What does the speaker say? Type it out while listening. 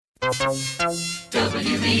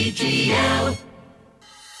WEGL.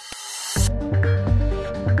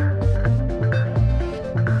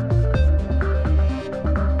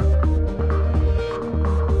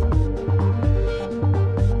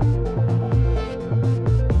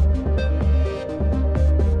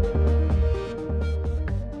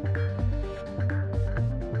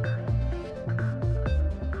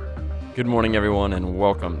 Good morning, everyone, and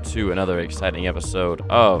welcome to another exciting episode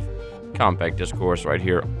of Compact Discourse right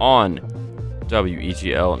here on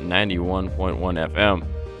WEGL 91.1 FM,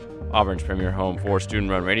 Auburn's premier home for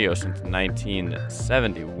student-run radio since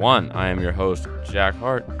 1971. I am your host, Jack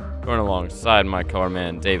Hart, going alongside my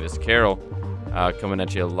colorman, Davis Carroll, coming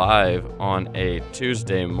at you live on a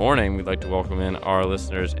Tuesday morning. We'd like to welcome in our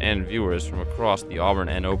listeners and viewers from across the Auburn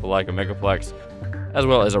and Opelika Megaplex, as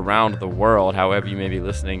well as around the world, however you may be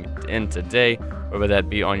listening in today, whether that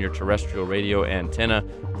be on your terrestrial radio antenna,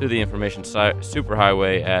 through the information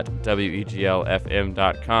superhighway at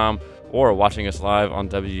weglfm.com, or watching us live on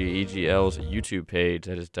WEGL's YouTube page.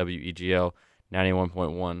 That is WEGL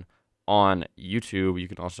 91.1 on YouTube. You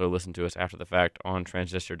can also listen to us after the fact on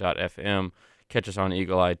transistor.fm, catch us on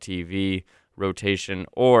Eagle Eye TV, Rotation,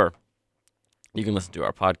 or you can listen to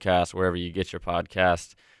our podcast wherever you get your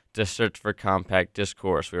podcast. Just search for Compact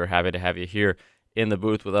Discourse. We are happy to have you here in the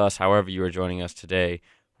booth with us, however you are joining us today,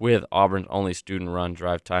 with Auburn's only student-run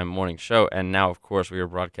drive time morning show. And now, of course, we are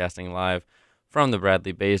broadcasting live from the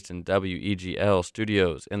Bradley-based and WEGL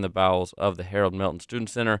studios in the bowels of the Harold Melton Student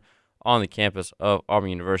Center on the campus of Auburn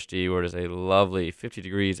University, where it is a lovely 50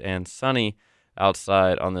 degrees and sunny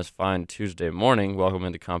outside on this fine Tuesday morning. Welcome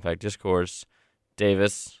into Compact Discourse.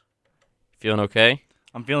 Davis, feeling okay?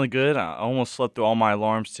 I'm feeling good. I almost slept through all my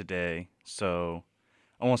alarms today, so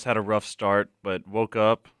almost had a rough start, but woke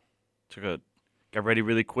up, got ready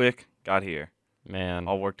really quick, got here. Man,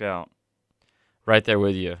 all worked out. Right there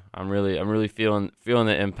with you. I'm really feeling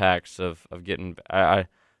the impacts of getting. I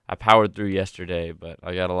powered through yesterday, but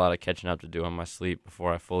I got a lot of catching up to do on my sleep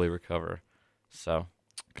before I fully recover. So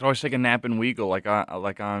could always take a nap and wiggle like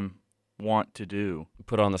I'm want to do.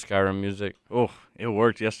 Put on the Skyrim music. Oh, it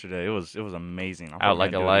worked yesterday. It was amazing. Out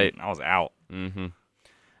like a light. I was out. Mm-hmm.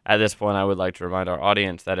 At this point, I would like to remind our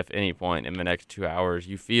audience that if any point in the next 2 hours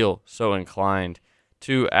you feel so inclined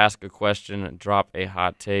to ask a question, drop a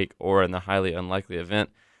hot take, or in the highly unlikely event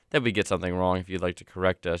that we get something wrong, if you'd like to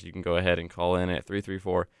correct us, you can go ahead and call in at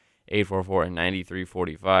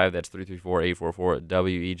 334-844-9345. That's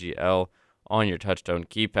 334-844-WEGL on your touchtone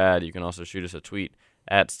keypad. You can also shoot us a tweet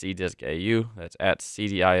at CDiscAU. That's at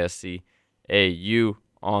CDISCAU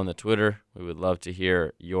on the Twitter. We would love to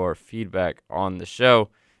hear your feedback on the show,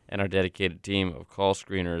 and our dedicated team of call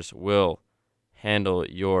screeners will handle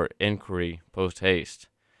your inquiry post-haste.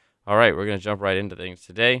 All right, we're going to jump right into things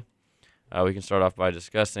today. We can start off by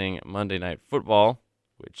discussing Monday Night Football,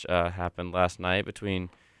 which happened last night between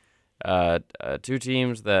two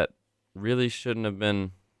teams that really shouldn't have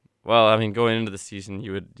been. Well, I mean, going into the season,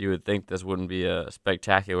 you would think this wouldn't be a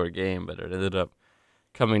spectacular game, but it ended up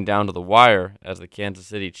coming down to the wire as the Kansas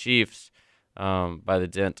City Chiefs, by the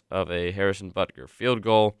dint of a Harrison Butker field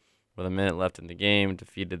goal with a minute left in the game,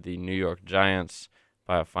 defeated the New York Giants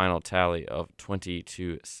by a final tally of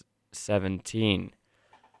 20-17.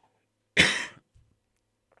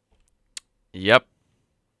 Yep.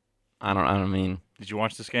 I mean. Did you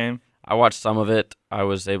watch this game? I watched some of it. I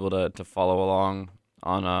was able to follow along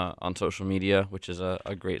on social media, which is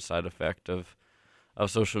a great side effect of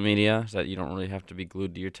social media, is that you don't really have to be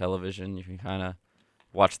glued to your television. You can kind of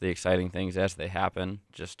watch the exciting things as they happen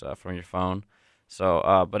just from your phone.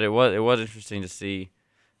 So, but it was interesting to see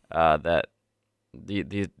that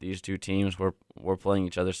these two teams were playing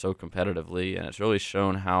each other so competitively, and it's really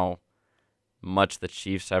shown how much the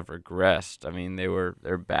Chiefs have regressed. I mean,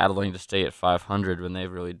 they're battling to stay at 500 when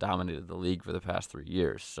they've really dominated the league for the past 3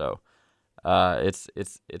 years. So. It's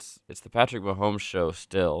the Patrick Mahomes show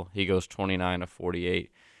still. He goes 29 of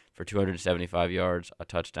 48 for 275 yards, a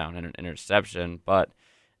touchdown, and an interception, but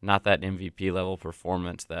not that MVP level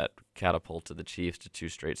performance that catapulted the Chiefs to 2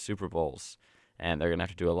 straight Super Bowls. And they're going to have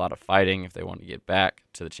to do a lot of fighting if they want to get back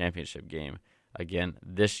to the championship game again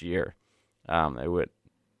this year.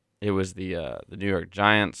 It was the New York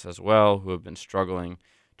Giants as well, who have been struggling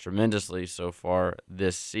tremendously so far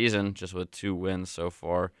this season, just with 2 wins so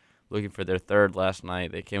far. Looking for their third last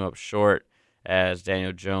night. They came up short as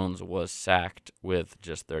Daniel Jones was sacked with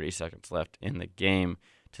just 30 seconds left in the game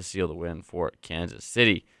to seal the win for Kansas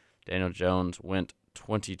City. Daniel Jones went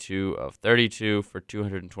 22 of 32 for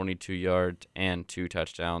 222 yards and 2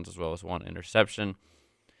 touchdowns, as well as 1 interception.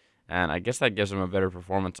 And I guess that gives him a better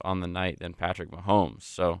performance on the night than Patrick Mahomes.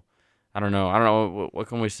 So I don't know. I don't know. What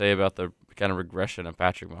can we say about the kind of regression of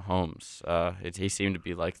Patrick Mahomes? He seemed to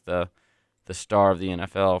be like the star of the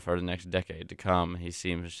NFL for the next decade to come. He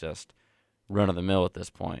seems just run of the mill at this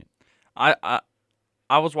point. I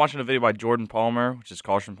was watching a video by Jordan Palmer, which is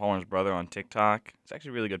Carson Palmer's brother, on TikTok. It's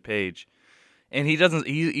actually a really good page. And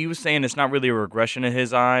he was saying it's not really a regression in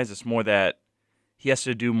his eyes. It's more that he has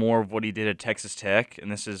to do more of what he did at Texas Tech.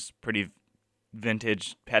 And this is pretty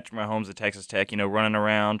vintage Patrick Mahomes at Texas Tech, running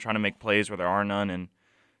around, trying to make plays where there are none and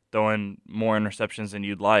throwing more interceptions than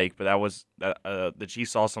you'd like. But the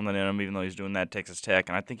Chiefs saw something in him, even though he's doing that at Texas Tech.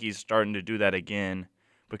 And I think he's starting to do that again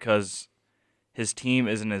because his team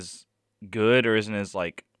isn't as good or isn't as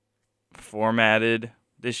formatted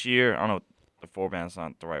this year. I don't know, the format's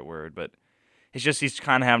not the right word, but it's just he's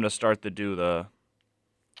kind of having to start to do the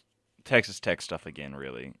Texas Tech stuff again,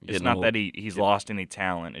 really. It's not that he's lost any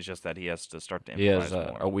talent. It's just that he has to start to improvise more. He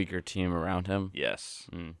has a weaker team around him. Yes.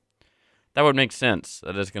 That would make sense.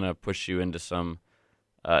 That is going to push you into some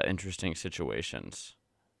interesting situations.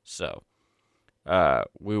 So,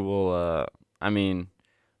 we will,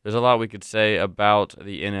 there's a lot we could say about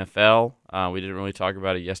the NFL. We didn't really talk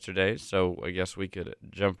about it yesterday, so I guess we could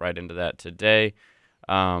jump right into that today.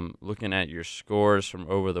 Looking at your scores from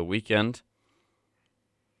over the weekend.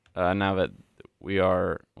 Now that we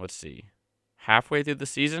are, halfway through the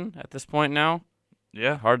season at this point now.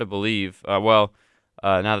 Yeah. Hard to believe. Now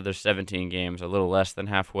that there's 17 games, a little less than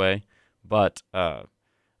halfway. But I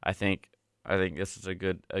think this is a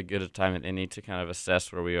good time at any to kind of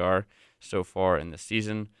assess where we are so far in the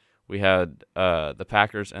season. We had the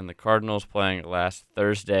Packers and the Cardinals playing last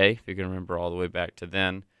Thursday, if you can remember all the way back to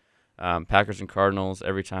then. Packers and Cardinals,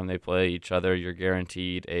 every time they play each other, you're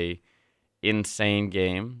guaranteed a insane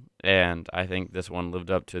game, and I think this one lived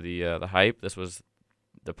up to the hype.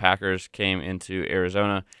 The Packers came into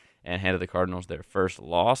Arizona and handed the Cardinals their first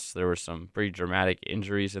loss. There were some pretty dramatic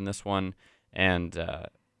injuries in this one, and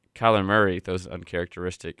Kyler Murray throws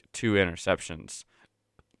uncharacteristic 2 interceptions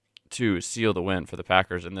to seal the win for the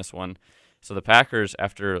Packers in this one. So the Packers,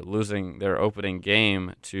 after losing their opening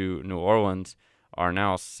game to New Orleans, are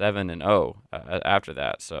now 7-0 after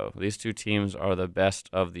that. So these two teams are the best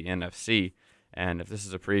of the NFC. And if this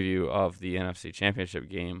is a preview of the NFC Championship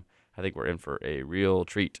game, I think we're in for a real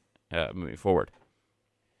treat moving forward.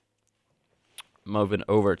 Moving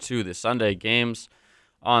over to the Sunday games.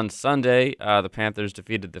 On Sunday, the Panthers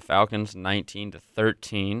defeated the Falcons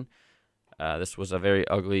 19-13. This was a very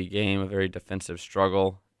ugly game, a very defensive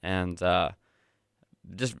struggle, and I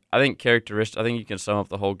think you can sum up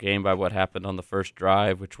the whole game by what happened on the first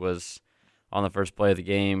drive, which was on the first play of the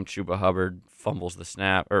game. Chuba Hubbard fumbles the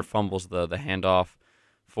handoff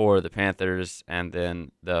for the Panthers, and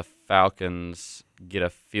then the Falcons get a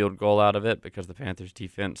field goal out of it because the Panthers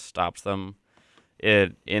defense stops them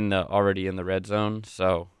already in the red zone.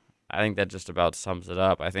 So I think that just about sums it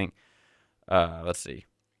up. I think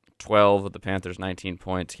 12 of the Panthers' 19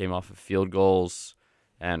 points came off of field goals,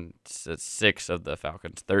 and 6 of the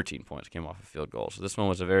Falcons' 13 points came off of field goals. So this one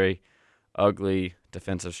was a very ugly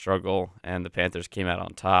defensive struggle, and the Panthers came out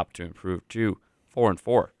on top to improve to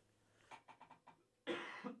 4-4.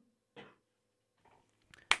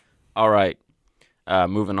 All right,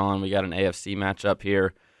 moving on, we got an AFC matchup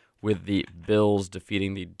here with the Bills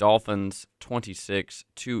defeating the Dolphins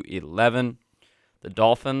 26-11. The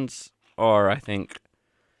Dolphins are, I think,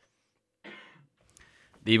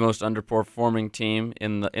 the most underperforming team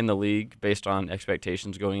in the league based on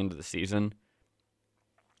expectations going into the season.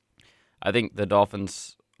 I think the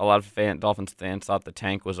Dolphins, a lot of Dolphins fans thought the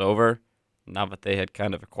tank was over, now that they had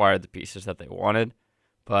kind of acquired the pieces that they wanted.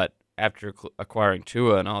 But after acquiring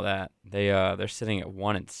Tua and all that, they're sitting at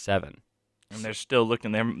 1-7. And they're still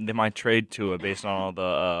looking. They might trade Tua based on all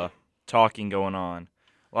the talking going on.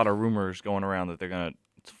 A lot of rumors going around that they're going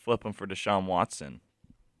to flip him for Deshaun Watson,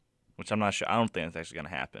 which I'm not sure. I don't think it's actually going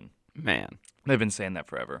to happen. Man, they've been saying that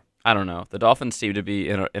forever. I don't know. The Dolphins seem to be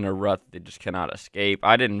in a rut they just cannot escape.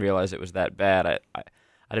 I didn't realize it was that bad. I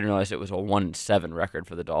didn't realize it was a 1-7 record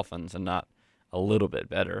for the Dolphins and not a little bit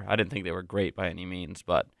better. I didn't think they were great by any means,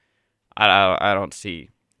 but I don't see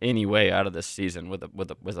any way out of this season with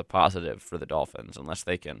a positive for the Dolphins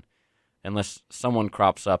unless someone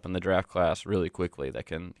crops up in the draft class really quickly that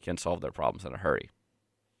can solve their problems in a hurry.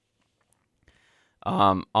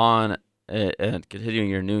 Continuing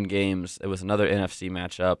your noon games, it was another NFC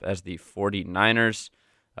matchup as the 49ers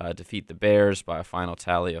defeat the Bears by a final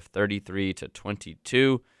tally of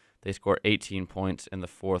 33-22. They score 18 points in the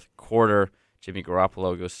fourth quarter. Jimmy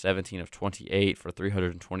Garoppolo goes 17 of 28 for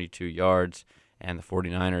 322 yards, and the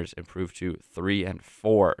 49ers improve to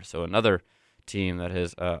 3-4. So another team that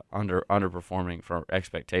is underperforming for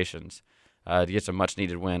expectations to get a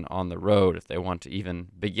much-needed win on the road if they want to even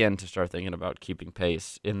begin to start thinking about keeping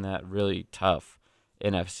pace in that really tough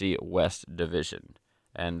NFC West division.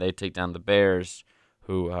 And they take down the Bears,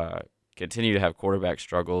 who continue to have quarterback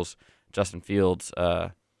struggles. Justin Fields,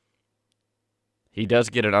 he does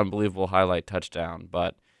get an unbelievable highlight touchdown,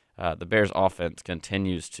 but the Bears' offense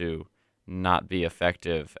continues to not be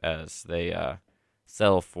effective as they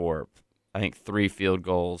settle for, I think, 3 field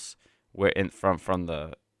goals from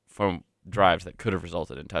drives that could have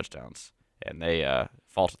resulted in touchdowns, and they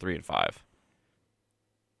fall to 3-5.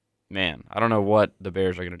 Man, I don't know what the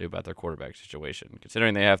Bears are going to do about their quarterback situation,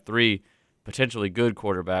 considering they have 3 potentially good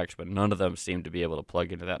quarterbacks, but none of them seem to be able to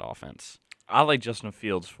plug into that offense. I like Justin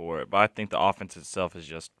Fields for it, but I think the offense itself is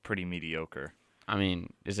just pretty mediocre.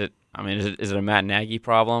 Is it a Matt Nagy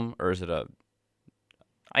problem, or is it a?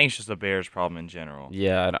 I think it's just a Bears problem in general.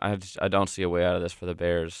 Yeah, I don't see a way out of this for the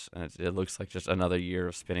Bears. It looks like just another year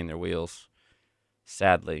of spinning their wheels.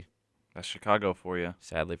 Sadly. That's Chicago for you.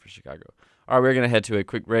 Sadly for Chicago. All right, we're going to head to a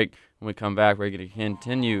quick break. When we come back, we're going to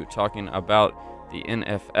continue talking about the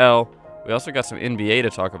NFL. We also got some NBA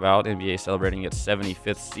to talk about. NBA celebrating its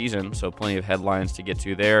 75th season, so plenty of headlines to get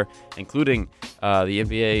to there, including the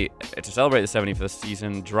NBA, to celebrate the 75th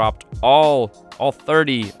season, dropped all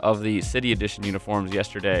 30 of the City Edition uniforms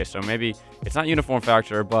yesterday. So maybe it's not Uniform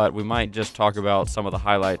Factor, but we might just talk about some of the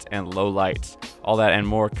highlights and lowlights. All that and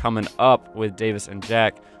more coming up with Davis and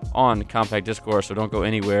Jack on Compact Discourse, so don't go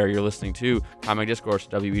anywhere. You're listening to Compact Discourse,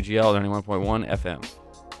 WEGL 91.1 FM.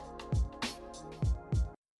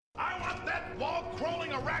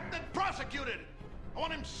 I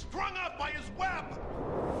want him strung up by his web.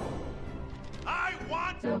 I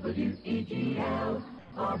want WEGL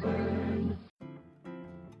Auburn.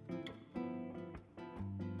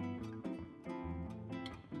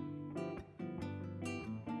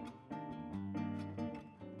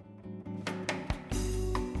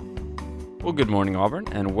 Well, good morning, Auburn,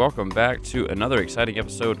 and welcome back to another exciting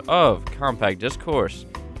episode of Compact Discourse.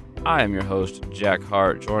 I am your host, Jack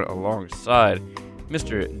Hart, joined alongside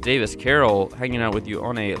Mr. Davis Carroll, hanging out with you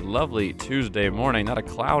on a lovely Tuesday morning. Not a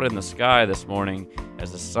cloud in the sky this morning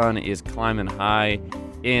as the sun is climbing high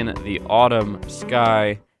in the autumn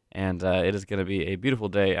sky, and it is going to be a beautiful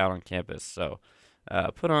day out on campus. So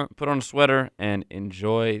put on a sweater and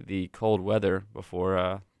enjoy the cold weather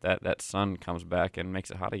before that sun comes back and makes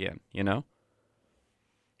it hot again, you know?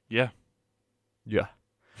 Yeah.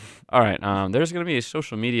 All right, there's going to be a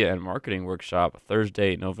social media and marketing workshop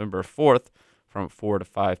Thursday, November 4th, from 4 to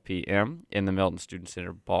 5 p.m. in the Melton Student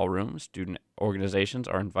Center Ballroom. Student organizations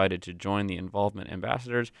are invited to join the Involvement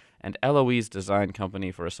Ambassadors and Eloise Design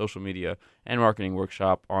Company for a social media and marketing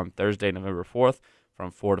workshop on Thursday, November 4th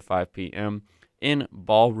from 4 to 5 p.m. in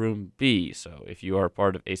Ballroom B. So if you are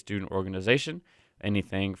part of a student organization,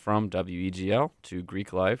 anything from WEGL to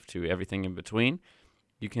Greek life to everything in between,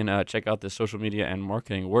 you can check out this social media and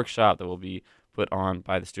marketing workshop that will be put on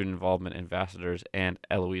by the Student Involvement Ambassadors and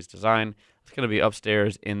Eloise Design. It's going to be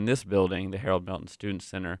upstairs in this building, the Harold Melton Student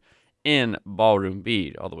Center, in Ballroom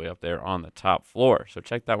B, all the way up there on the top floor. So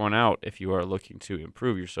check that one out if you are looking to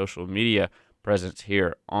improve your social media presence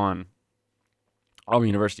here on Auburn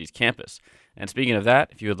University's campus. And speaking of that,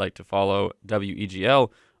 if you would like to follow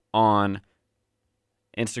WEGL on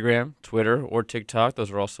Instagram, Twitter, or TikTok,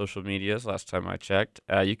 those are all social medias last time I checked,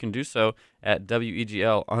 you can do so at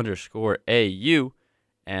WEGL_AU.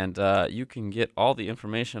 And you can get all the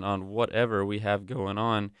information on whatever we have going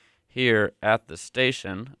on here at the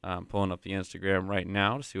station. I'm pulling up the Instagram right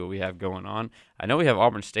now to see what we have going on. I know we have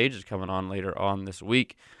Auburn Stages coming on later on this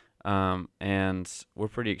week, and we're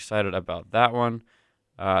pretty excited about that one.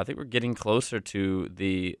 I think we're getting closer to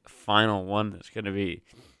the final one that's going to be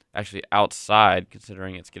actually outside,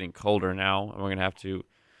 considering it's getting colder now, and we're going to have to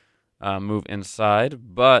move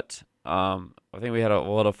inside. But I think we had a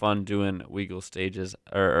lot of fun doing Weagle stages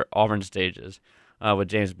or Auburn stages with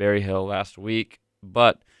James Berryhill last week.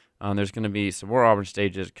 But there's going to be some more Auburn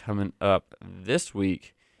stages coming up this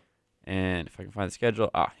week. And if I can find the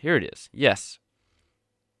schedule, here it is. Yes,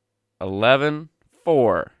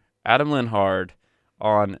 11/4, Adam Linhard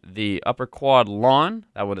on the Upper Quad Lawn.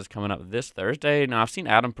 That one is coming up this Thursday. Now, I've seen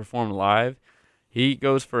Adam perform live. He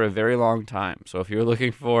goes for a very long time. So if you're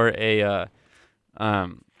looking for a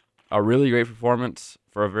really great performance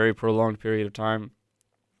for a very prolonged period of time,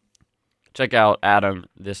 check out Adam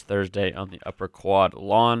this Thursday on the Upper Quad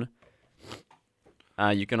Lawn.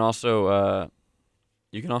 You can also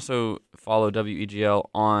follow WEGL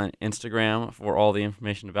on Instagram for all the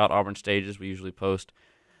information about Auburn Stages. We usually post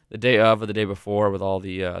the day of or the day before with all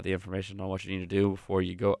the information on what you need to do before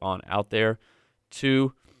you go on out there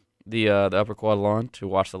to the Upper Quad Lawn to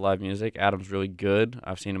watch the live music. Adam's really good.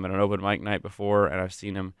 I've seen him at an open mic night before, and I've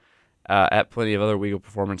seen him at plenty of other Weagle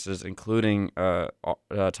performances, including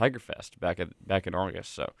Tiger Fest back in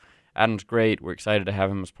August. So Adam's great. We're excited to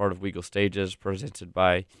have him as part of Weagle Stages, presented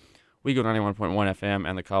by Weagle 91.1 FM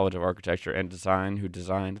and the College of Architecture and Design, who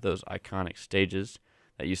designed those iconic stages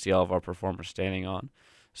that you see all of our performers standing on.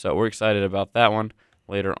 So we're excited about that one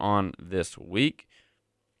later on this week.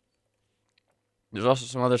 There's also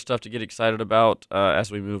some other stuff to get excited about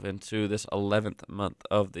as we move into this 11th month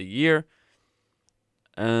of the year.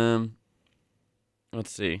 Let's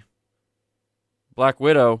see. Black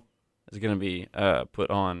Widow is going to be put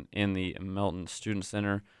on in the Melton Student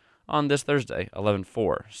Center on this Thursday,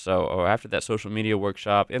 11/4. So after that social media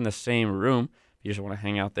workshop in the same room, if you just want to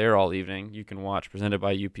hang out there all evening, you can watch, presented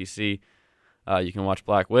by UPC, you can watch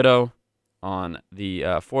Black Widow on the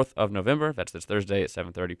 4th of November. That's this Thursday at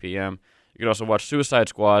 7:30 p.m. You can also watch Suicide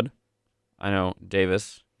Squad. I know,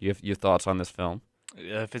 Davis, you have your thoughts on this film.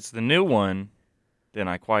 If it's the new one, then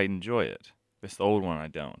I quite enjoy it. If it's the old one, I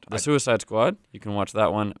don't. The Suicide Squad, you can watch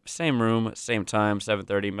that one. Same room, same time,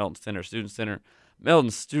 7:30,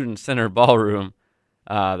 Melton Student Center Ballroom.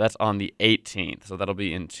 That's on the 18th, so that'll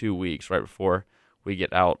be in 2 weeks, right before we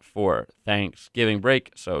get out for Thanksgiving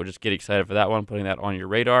break. So just get excited for that one, putting that on your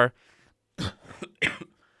radar.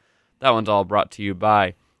 That one's all brought to you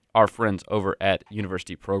by our friends over at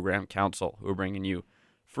University Program Council, who are bringing you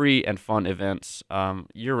free and fun events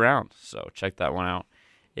year-round. So check that one out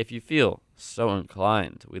if you feel so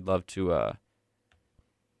inclined. We'd love to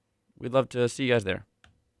see you guys there.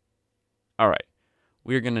 All right,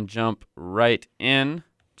 we're gonna jump right in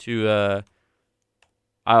to.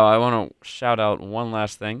 I want to shout out one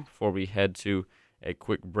last thing before we head to a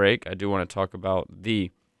quick break. I do want to talk about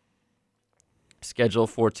the schedule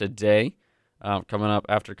for today. Coming up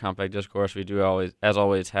after Compact Discourse, we do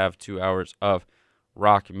always have 2 hours of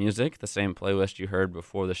rock music, the same playlist you heard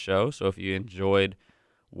before the show. So if you enjoyed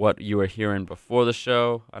what you were hearing before the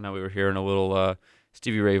show, I know we were hearing a little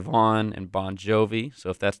Stevie Ray Vaughan and Bon Jovi.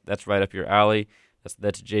 So if that's right up your alley, that's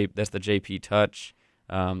the JP touch.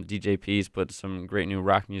 DJP's put some great new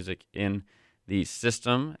rock music in the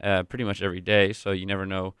system pretty much every day, so you never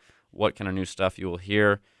know what kind of new stuff you will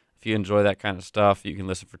hear. If you enjoy that kind of stuff, you can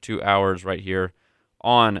listen for 2 hours right here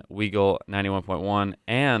on Weagle 91.1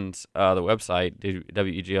 and the website,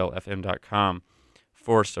 weglfm.com,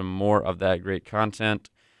 for some more of that great content.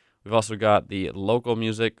 We've also got the local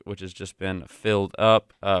music, which has just been filled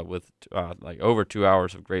up with like over 2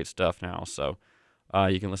 hours of great stuff now, so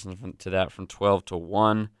you can listen to that from 12 to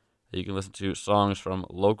 1. You can listen to songs from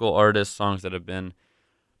local artists, songs that have been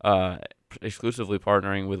exclusively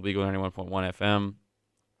partnering with Weagle 91.1 FM,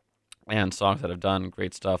 and songs that have done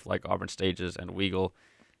great stuff like Auburn Stages and Weagle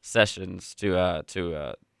Sessions to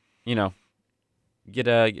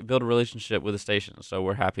build a relationship with the station. So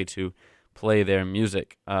we're happy to play their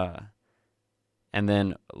music. And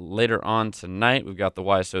then later on tonight, we've got the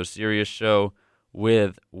Why So Serious show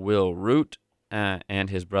with Will Root and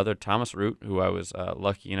his brother Thomas Root, who I was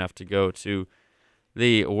lucky enough to go to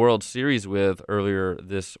the World Series with earlier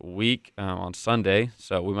this week on Sunday.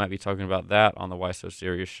 So we might be talking about that on the Why So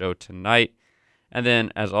Serious show tonight. And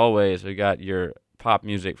then, as always, we got your pop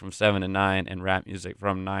music from 7 to 9 and rap music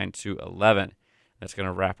from 9 to 11. That's going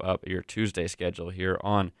to wrap up your Tuesday schedule here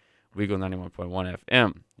on Weagle 91.1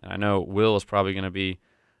 FM. And I know Will is probably going to be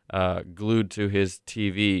glued to his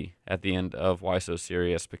TV at the end of Why So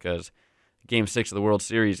Serious, because Game 6 of the World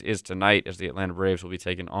Series is tonight, as the Atlanta Braves will be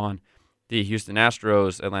taking on the Houston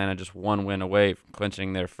Astros. Atlanta just one win away from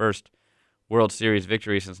clinching their first World Series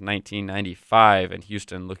victory since 1995, and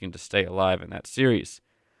Houston looking to stay alive in that series.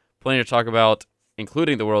 Plenty to talk about,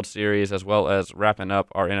 including the World Series, as well as wrapping up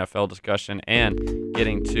our NFL discussion and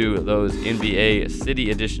getting to those NBA City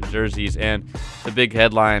Edition jerseys and the big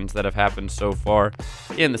headlines that have happened so far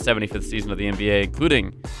in the 75th season of the NBA,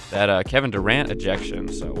 including that Kevin Durant ejection.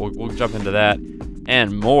 So we'll jump into that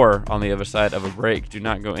and more on the other side of a break. Do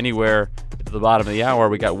not go anywhere. To the bottom of the hour,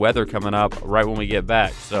 we got weather coming up right when we get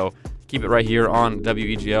back. So keep it right here on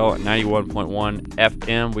WEGL 91.1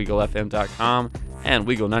 FM, weglefm.com, and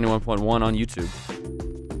Weagle 91.1 on YouTube.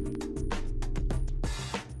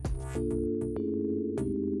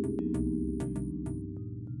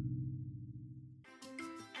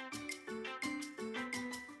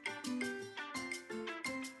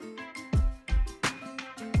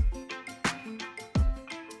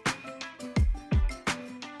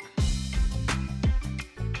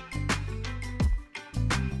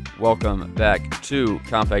 Welcome back to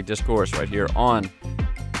Compact Discourse right here on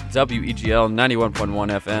WEGL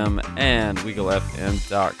 91.1 FM and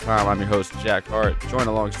WeagleFM.com. I'm your host, Jack Hart, joined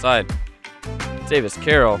alongside Davis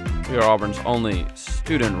Carroll. We are Auburn's only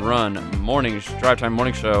student-run drive time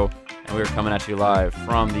morning show, and we are coming at you live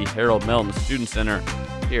from the Harold Melton Student Center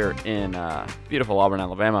here in beautiful Auburn,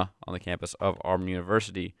 Alabama, on the campus of Auburn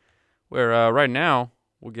University, where right now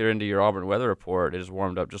we'll get into your Auburn weather report. It has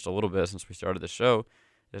warmed up just a little bit since we started the show.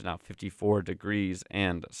 It is now 54 degrees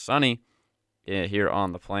and sunny here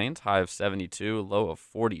on the plains. High of 72, low of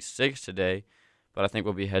 46 today. But I think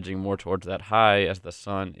we'll be hedging more towards that high as the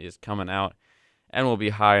sun is coming out. And we'll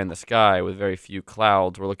be high in the sky with very few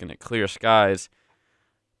clouds. We're looking at clear skies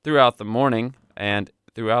throughout the morning and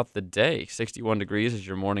throughout the day. 61 degrees is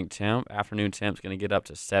your morning temp. Afternoon temp's going to get up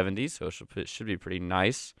to 70, so it should be pretty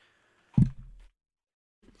nice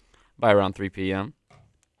by around 3 p.m.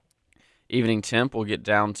 Evening temp will get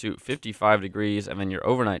down to 55 degrees, and then your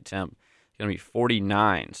overnight temp is going to be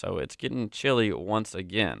 49, so it's getting chilly once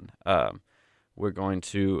again. We're going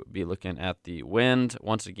to be looking at the wind,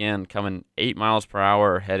 once again, coming 8 miles per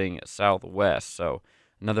hour, heading southwest, so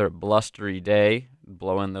another blustery day,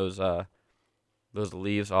 blowing those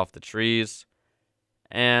leaves off the trees,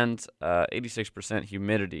 and 86%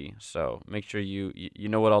 humidity, so make sure you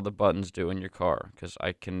know what all the buttons do in your car, because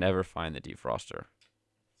I can never find the defroster.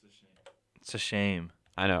 It's a shame.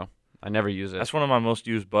 I know. I never use it. That's one of my most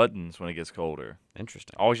used buttons when it gets colder.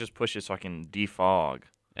 Interesting. I always just push it so I can defog.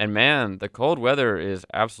 And man, the cold weather is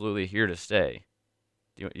absolutely here to stay.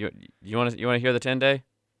 Do you want to hear the 10-day?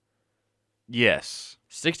 Yes.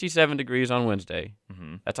 67 degrees on Wednesday.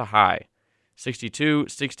 Mm-hmm. That's a high. 62,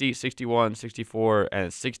 60, 61, 64,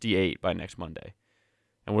 and 68 by next Monday.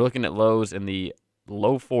 And we're looking at lows in the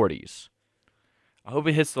low 40s. I hope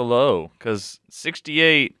it hits the low, because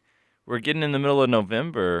 68... We're getting in the middle of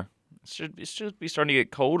November. It should be starting to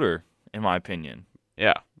get colder, in my opinion.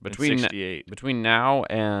 Yeah, between now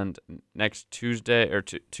and next Tuesday, or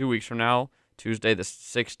 2 weeks from now, Tuesday the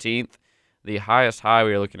 16th, the highest high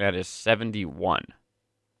we are looking at is 71.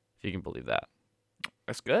 If you can believe that.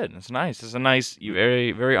 That's good. That's nice. It's a nice.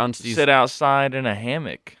 Very, very unseasonable. Sit outside in a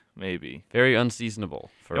hammock, maybe. Very unseasonable.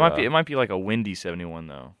 It might be like a windy 71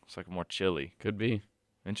 though. It's like more chilly. Could be.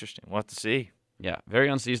 Interesting. We'll have to see. Yeah, very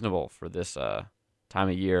unseasonable for this time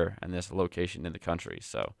of year and this location in the country.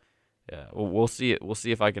 So, yeah, we'll see it. We'll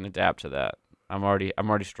see if I can adapt to that. I'm already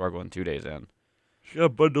struggling 2 days in. You gotta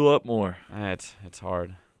bundle up more. It's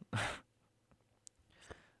hard.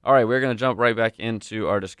 All right, we're gonna jump right back into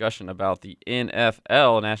our discussion about the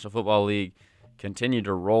NFL, National Football League, continue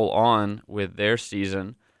to roll on with their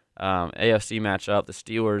season. AFC matchup: the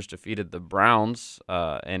Steelers defeated the Browns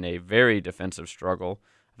in a very defensive struggle.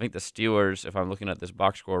 I think the Steelers, if I'm looking at this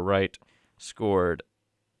box score right, scored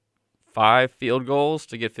 5 field goals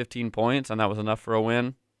to get 15 points, and that was enough for a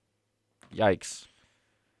win. Yikes.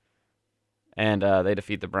 And they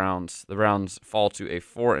defeat the Browns. The Browns fall to a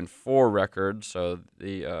 4-4 record, so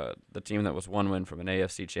the team that was one win from an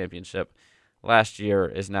AFC championship last year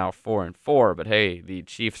is now 4-4. But hey, the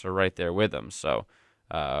Chiefs are right there with them, so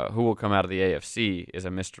who will come out of the AFC is a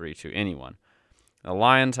mystery to anyone. The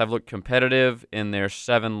Lions have looked competitive in their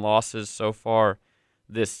 7 losses so far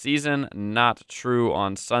this season. Not true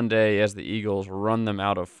on Sunday as the Eagles run them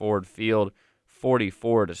out of Ford Field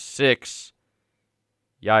 44-6.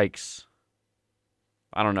 Yikes.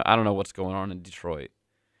 I don't know what's going on in Detroit.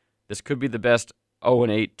 This could be the best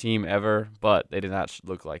 0-8 team ever, but they did not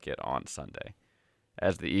look like it on Sunday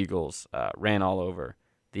as the Eagles ran all over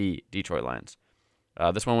the Detroit Lions.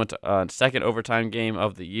 This one went to second overtime game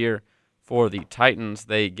of the year. For the Titans,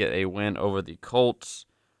 they get a win over the Colts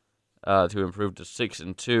to improve to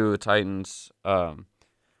 6-2. The Titans have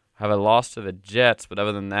a loss to the Jets, but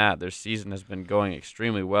other than that, their season has been going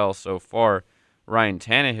extremely well so far. Ryan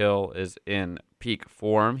Tannehill is in peak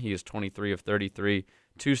form. He is 23 of 33,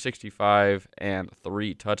 265, and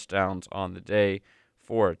 3 touchdowns on the day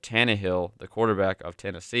for Tannehill, the quarterback of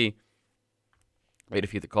Tennessee. They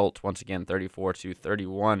defeat the Colts once again,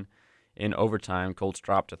 34-31. In overtime, Colts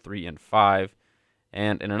dropped to 3-5.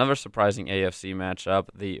 And in another surprising AFC matchup,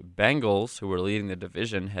 the Bengals, who were leading the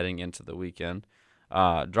division heading into the weekend,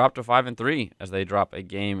 dropped to 5-3 as they drop a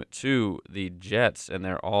game to the Jets in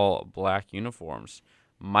their all-black uniforms.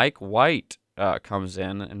 Mike White comes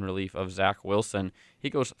in relief of Zach Wilson. He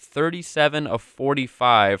goes 37 of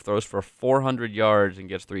 45, throws for 400 yards, and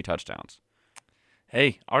gets 3 touchdowns.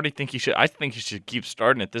 Hey, I think he should keep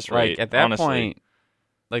starting at this rate. At that honestly. point,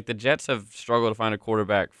 the Jets have struggled to find a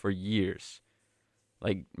quarterback for years,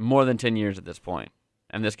 more than 10 years at this point.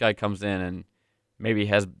 And this guy comes in and maybe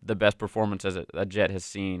has the best performance as a Jet has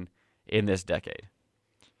seen in this decade.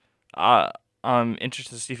 I'm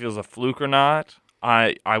interested to see if it was a fluke or not.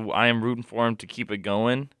 I am rooting for him to keep it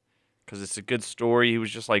going because it's a good story. He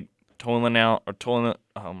was just like toiling out or toiling.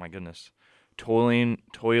 Oh my goodness, toiling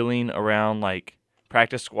around like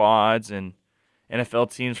practice squads and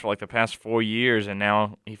NFL teams for like the past 4 years, and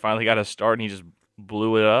now he finally got a start and he just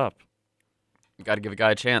blew it up. You got to give a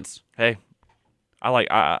guy a chance. Hey,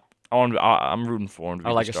 I'm rooting for him to be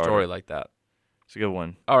I like the a starter. story like that. It's a good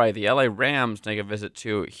one. All right, the LA Rams make a visit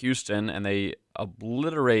to Houston, and they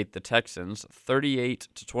obliterate the Texans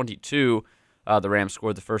 38-22. The Rams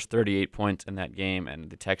scored the first 38 points in that game, and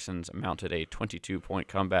the Texans mounted a 22-point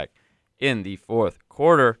comeback in the fourth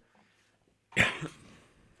quarter.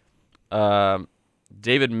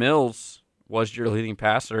 David Mills was your leading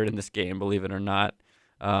passer in this game, believe it or not.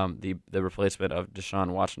 The replacement of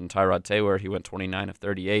Deshaun Watson and Tyrod Taylor. He went 29 of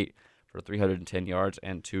 38 for 310 yards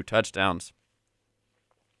and 2 touchdowns.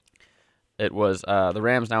 It was the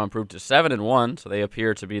Rams now improved to 7-1, so they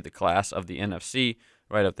appear to be the class of the NFC,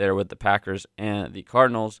 right up there with the Packers and the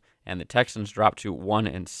Cardinals. And the Texans dropped to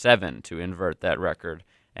 1-7 to invert that record,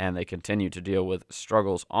 and they continue to deal with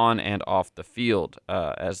struggles on and off the field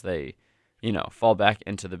as they, fall back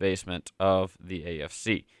into the basement of the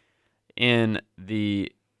AFC. Going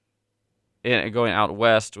out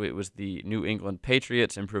west, it was the New England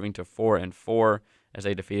Patriots improving to 4-4 as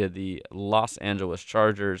they defeated the Los Angeles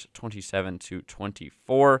Chargers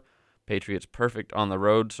 27-24. Patriots perfect on the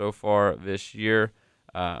road so far this year.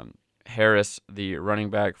 Harris, the running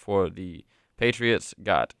back for the Patriots,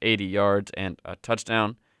 got 80 yards and a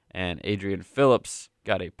touchdown, and Adrian Phillips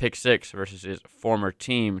got a pick six versus his former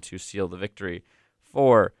team to seal the victory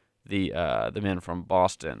for the men from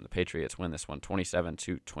Boston. The Patriots win this one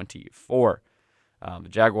 27-24. The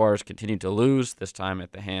Jaguars continued to lose, this time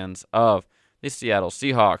at the hands of the Seattle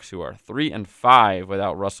Seahawks, who are 3-5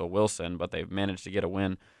 without Russell Wilson, but they've managed to get a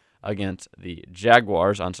win against the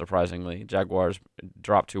Jaguars, unsurprisingly. Jaguars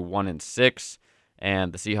dropped to 1-6,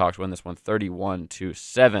 and the Seahawks win this one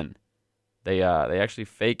 31-7. They actually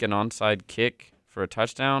fake an onside kick for a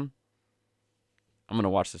touchdown. I'm going to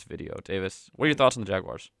watch this video. Davis, what are your thoughts on the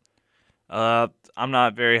Jaguars? I'm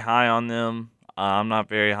not very high on them. I'm not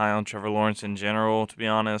very high on Trevor Lawrence in general, to be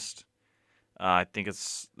honest. I think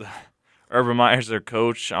it's Urban Meyer's their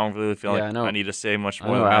coach. I don't really feel I need to say much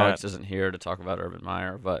more I know than Alex that. isn't here to talk about Urban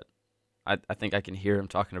Meyer, but I think I can hear him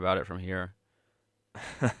talking about it from here.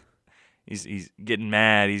 He's getting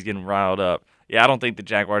mad. He's getting riled up. Yeah, I don't think the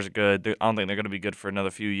Jaguars are good. I don't think they're going to be good for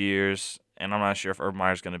another few years, and I'm not sure if Urban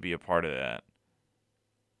Meyer's going to be a part of that.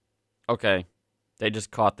 Okay. They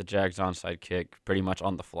just caught the Jags onside kick pretty much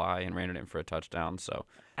on the fly and ran it in for a touchdown. So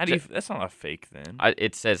That's not a fake then.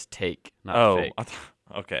 it says take, not fake.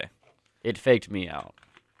 Okay. It faked me out.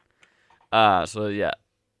 So yeah,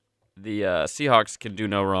 the Seahawks can do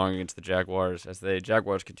no wrong against the Jaguars as the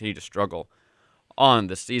Jaguars continue to struggle on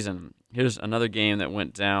the season. Here's another game that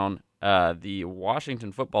went down. The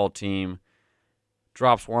Washington football team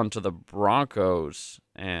drops one to the Broncos,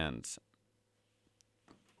 and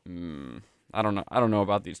I don't know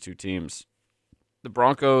about these two teams. The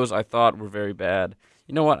Broncos, I thought, were very bad.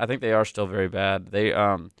 You know what? I think they are still very bad. They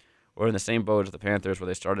were in the same boat as the Panthers, where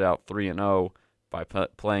they started out 3-0 by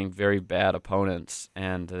playing very bad opponents,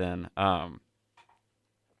 and then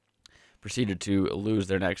proceeded to lose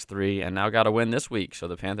their next three, and now got a win this week. So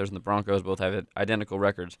the Panthers and the Broncos both have identical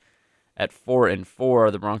records at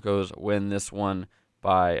 4-4. The Broncos win this one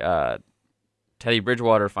by Teddy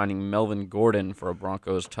Bridgewater finding Melvin Gordon for a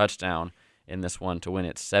Broncos touchdown in this one to win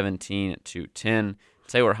it 17-10.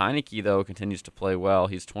 Taylor Heineke, though, continues to play well.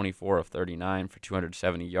 He's 24 of 39 for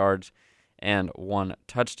 270 yards and 1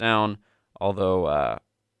 touchdown, although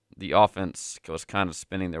the offense was kind of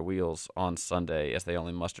spinning their wheels on Sunday as they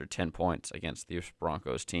only mustered 10 points against the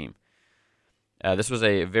Broncos team. This was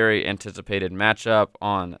a very anticipated matchup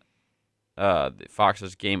on the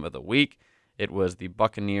Fox's Game of the Week. It was the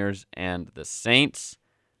Buccaneers and the Saints.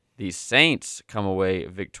 The Saints come away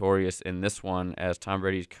victorious in this one as Tom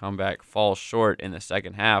Brady's comeback falls short in the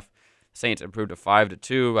second half. Saints improved to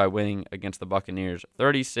 5-2 by winning against the Buccaneers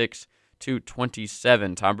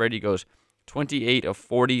 36-27. Tom Brady goes 28 of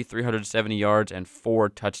 40, 370 yards, and 4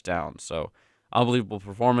 touchdowns. So, unbelievable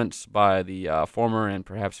performance by the former and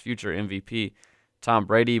perhaps future MVP Tom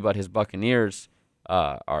Brady, but his Buccaneers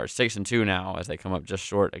are 6-2 now as they come up just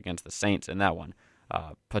short against the Saints in that one.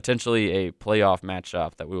 Potentially a playoff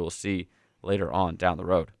matchup that we will see later on down the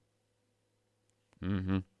road.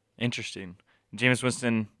 Interesting. Jameis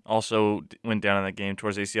Winston also went down in that game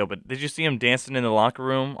towards ACL, but did you see him dancing in the locker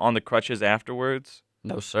room on the crutches afterwards?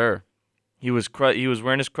 No, sir. He was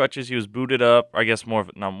wearing his crutches. He was booted up. I guess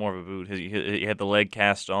not more of a boot. He had the leg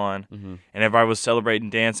cast on, and everybody was celebrating,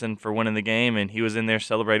 dancing for winning the game, and he was in there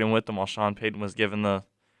celebrating with them while Sean Payton was giving the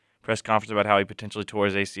press conference about how he potentially tore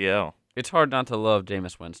his ACL. It's hard not to love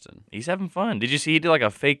Jameis Winston. He's having fun. Did you see he did like a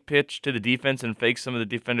fake pitch to the defense and faked some of the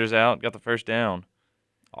defenders out? Got the first down.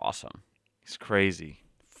 Awesome. He's crazy.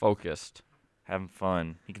 Focused. Having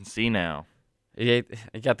fun. He can see now. He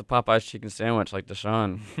got the Popeye's chicken sandwich like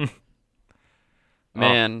Deshaun.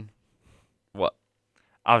 Man, what?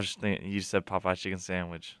 I was just thinking, you said Popeye's chicken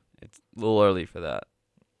sandwich. It's a little early for that.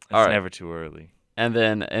 It's never too early. And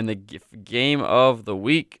then in the game of the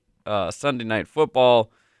week, Sunday Night Football,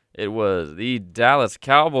 it was the Dallas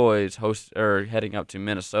Cowboys heading up to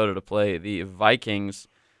Minnesota to play the Vikings.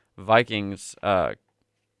 Vikings were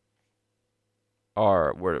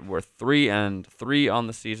 3-3 on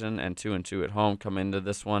the season and 2-2 at home coming into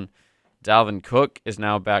this one. Dalvin Cook is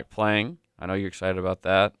now back playing. I know you're excited about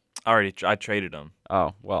that. I traded him.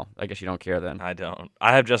 Oh, well, I guess you don't care then. I don't.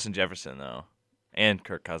 I have Justin Jefferson, though, and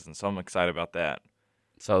Kirk Cousins, so I'm excited about that.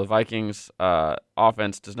 So the Vikings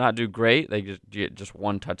offense does not do great. They get just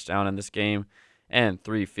one touchdown in this game and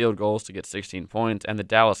 3 field goals to get 16 points. And the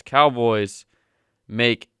Dallas Cowboys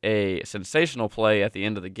make a sensational play at the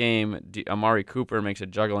end of the game. Amari Cooper makes a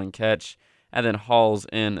juggling catch and then hauls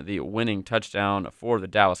in the winning touchdown for the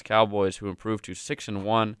Dallas Cowboys, who improved to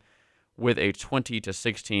 6-1 with a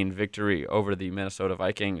 20-16 victory over the Minnesota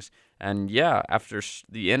Vikings. And yeah, after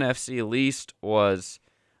the NFC least was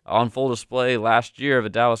on full display last year, the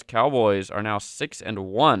Dallas Cowboys are now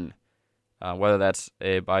 6-1. Whether that's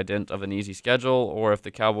by dint of an easy schedule or if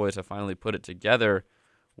the Cowboys have finally put it together,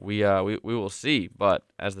 we will see. But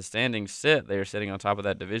as the standings sit, they are sitting on top of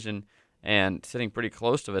that division and sitting pretty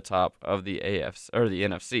close to the top of the AFC or the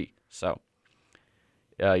NFC. So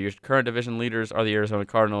your current division leaders are the Arizona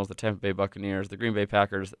Cardinals, the Tampa Bay Buccaneers, the Green Bay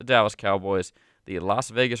Packers, the Dallas Cowboys, the Las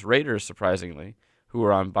Vegas Raiders, surprisingly, who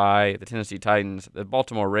are on bye, the Tennessee Titans, the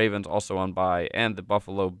Baltimore Ravens also on bye, and the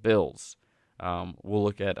Buffalo Bills. We'll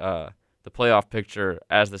look at the playoff picture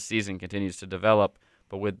as the season continues to develop.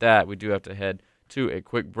 But with that, we do have to head to a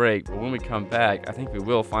quick break. But when we come back, I think we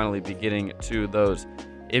will finally be getting to those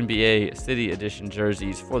NBA City Edition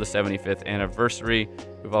jerseys for the 75th anniversary.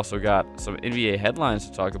 We've also got some NBA headlines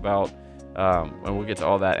to talk about, and we'll get to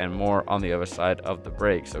all that and more on the other side of the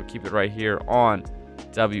break. So keep it right here on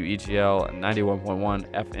WEGL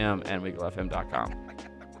 91.1 FM and WeagleFM.com.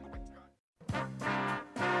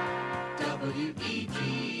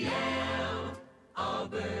 WEGL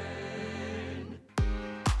Auburn.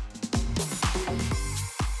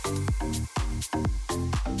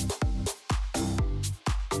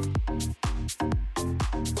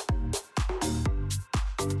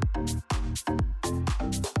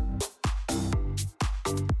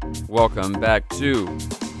 Welcome back to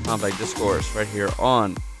Compact Discourse right here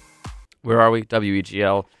on, where are we?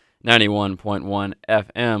 WEGL 91.1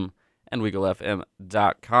 FM and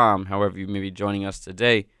WeagleFM.com. However you may be joining us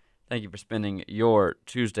today, thank you for spending your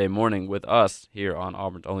Tuesday morning with us here on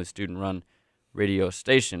Auburn's only student-run radio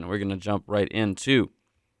station. We're going to jump right into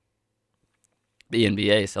the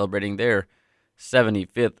NBA celebrating their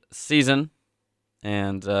 75th season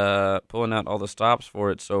and pulling out all the stops for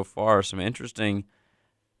it so far. Some interesting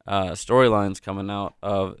storylines coming out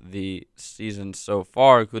of the season so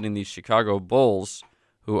far, including the Chicago Bulls,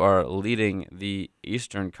 who are leading the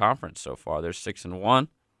Eastern Conference so far. They're 6-1.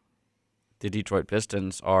 The Detroit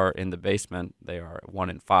Pistons are in the basement. They are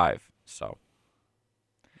 1-5. So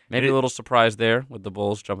maybe a little surprise there with the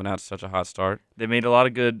Bulls jumping out to such a hot start. They made a lot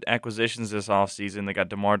of good acquisitions this offseason. They got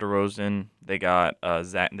DeMar DeRozan. They got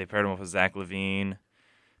Zach. They paired him up with Zach LaVine.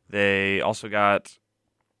 They also got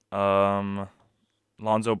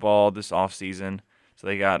Lonzo Ball this offseason. So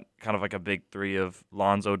they got kind of like a big three of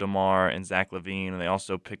Lonzo, DeMar, and Zach LaVine. And they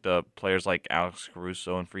also picked up players like Alex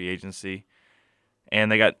Caruso in free agency.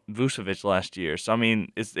 And they got Vucevic last year. So, I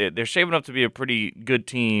mean, they're shaping up to be a pretty good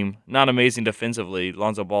team. Not amazing defensively.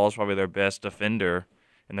 Lonzo Ball is probably their best defender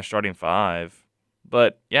in their starting five.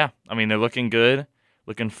 But, yeah, I mean, they're looking good,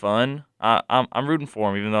 looking fun. I'm rooting for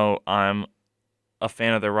them, even though I'm a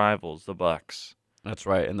fan of their rivals, the Bucks. That's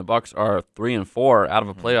right, and the Bucks are 3-4 out of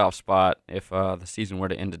a playoff spot if the season were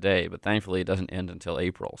to end today. But thankfully, it doesn't end until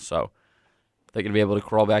April, so they're gonna be able to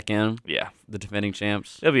crawl back in. Yeah, the defending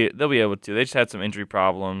champs. They'll be able to. They just had some injury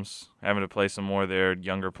problems, having to play some more of their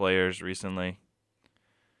younger players recently.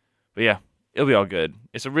 But yeah, it'll be all good.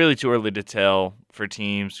 It's really too early to tell for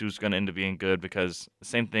teams who's going to end up being good because the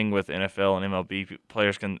same thing with NFL and MLB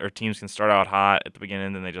teams can start out hot at the beginning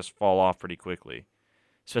and then they just fall off pretty quickly.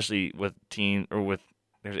 Especially with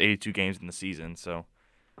there's 82 games in the season, so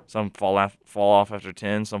Some fall off after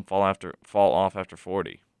 10. Some fall off after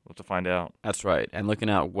 40. We'll have to find out. That's right. And looking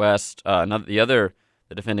out west, the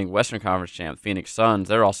defending Western Conference champ, Phoenix Suns,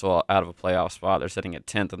 they're also out of a playoff spot. They're sitting at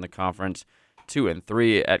 10th in the conference,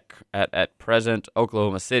 2-3 at present.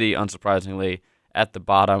 Oklahoma City, unsurprisingly, at the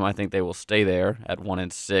bottom. I think they will stay there at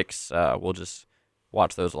 1-6. We'll just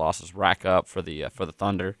watch those losses rack up for the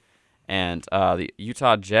Thunder. And the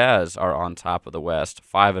Utah Jazz are on top of the West,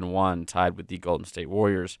 5-1, tied with the Golden State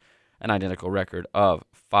Warriors, an identical record of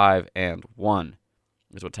 5-1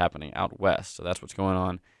 is what's happening out west. So that's what's going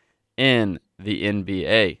on in the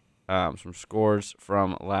NBA. Some scores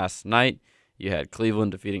from last night. You had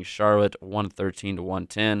Cleveland defeating Charlotte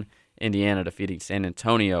 113-110. Indiana defeating San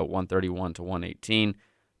Antonio 131-118.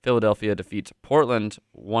 Philadelphia defeats Portland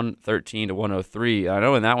 113-103. I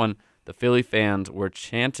know in that one the Philly fans were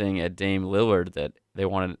chanting at Dame Lillard that they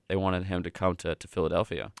wanted him to come to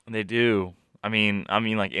Philadelphia. They do. I mean,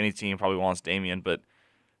 like any team probably wants Damian, but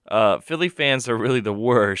Philly fans are really the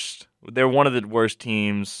worst. They're one of the worst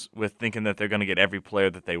teams with thinking that they're going to get every player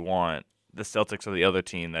that they want. The Celtics are the other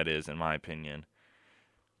team, that is, in my opinion.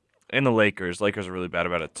 And the Lakers. Lakers are really bad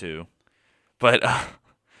about it, too. But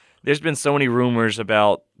there's been so many rumors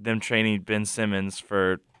about them training Ben Simmons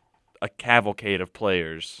for a cavalcade of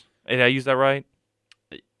players. Hey, did I use that right?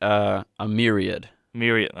 A myriad.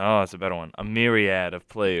 Myriad. Oh, that's a better one. A myriad of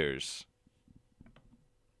players.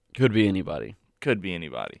 Could be anybody. Could be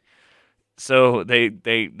anybody. So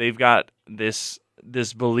they've got this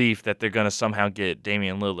belief that they're going to somehow get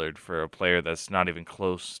Damian Lillard for a player that's not even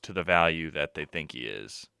close to the value that they think he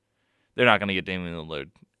is. They're not going to get Damian Lillard.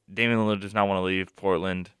 Damian Lillard does not want to leave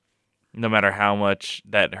Portland. No matter how much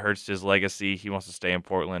that hurts his legacy, he wants to stay in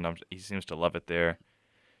Portland. He seems to love it there,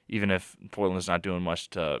 even if Portland's not doing much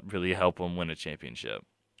to really help him win a championship.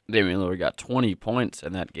 Damian Lillard got 20 points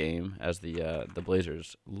in that game as the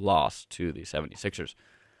Blazers lost to the 76ers.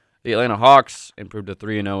 The Atlanta Hawks improved to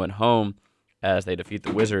 3-0 at home as they defeat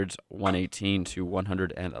the Wizards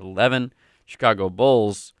 118-111. Chicago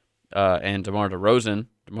Bulls and DeMar DeRozan.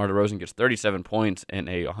 DeMar DeRozan gets 37 points in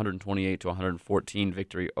a 128-114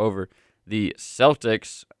 victory over the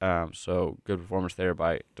Celtics. So good performance there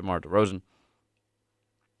by DeMar DeRozan.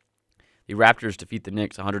 The Raptors defeat the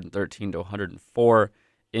Knicks 113-104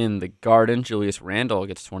 in the Garden. Julius Randle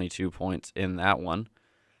gets 22 points in that one.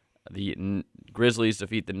 The Grizzlies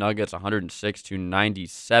defeat the Nuggets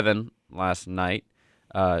 106-97 last night.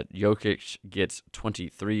 Jokic gets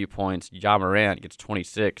 23 points. Ja Morant gets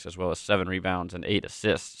 26, as well as 7 rebounds and 8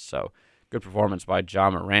 assists. So good performance by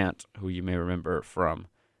Ja Morant, who you may remember from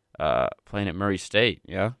playing at Murray State.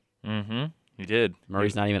 Yeah. Mm-hmm. He did.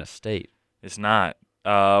 Murray's not even a state. It's not.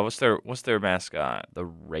 What's their mascot? The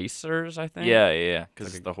Racers, I think. Yeah.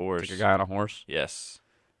 Because it's the horse. Like a guy on a horse. Yes.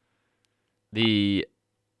 The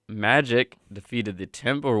Magic defeated the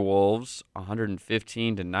Timberwolves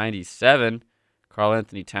 115-97. Karl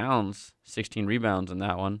Anthony Towns, 16 rebounds in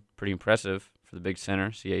that one. Pretty impressive for the big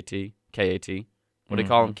center, K-A-T. What do they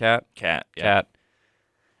call him, Cat? Cat, yeah. Cat.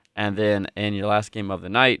 And then in your last game of the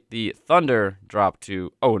night, the Thunder dropped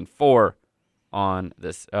to 0-4 on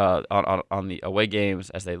this on the away games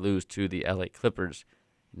as they lose to the LA Clippers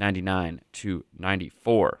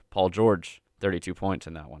 99-94. Paul George, 32 points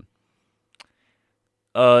in that one.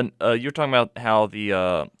 You're talking about how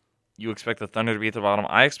you expect the Thunder to be at the bottom.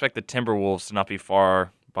 I expect the Timberwolves to not be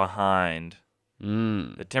far behind.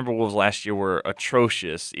 The Timberwolves last year were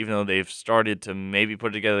atrocious, even though they've started to maybe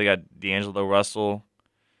put it together. They got D'Angelo Russell.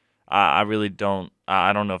 I really don't.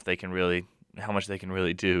 I don't know if they can really, how much they can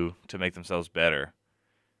really do to make themselves better.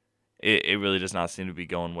 It really does not seem to be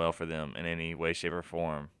going well for them in any way, shape, or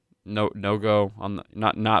form. No go on the,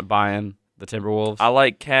 not buying the Timberwolves. I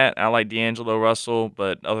like Cat. I like D'Angelo Russell,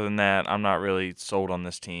 but other than that, I'm not really sold on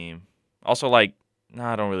this team. Also, I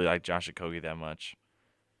don't really like Josh Okogie that much.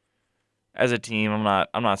 As a team,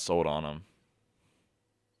 I'm not sold on him.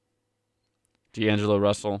 D'Angelo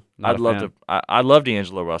Russell. I love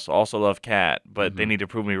D'Angelo Russell. Also love Cat, but they need to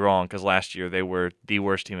prove me wrong because last year they were the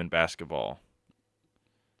worst team in basketball.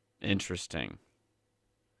 Interesting.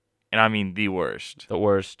 And I mean the worst. The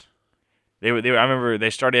worst. They were. I remember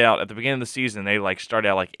they started out at the beginning of the season. They started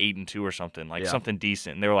out 8-2 or something, something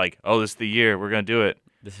decent. And they were like, "Oh, this is the year. We're gonna do it.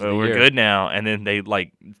 We're good now." And then they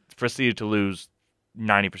proceeded to lose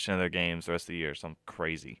 90% of their games the rest of the year. Something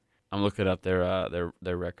crazy. I'm looking up their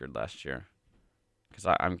record last year because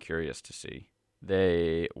I'm curious to see.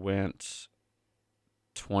 They went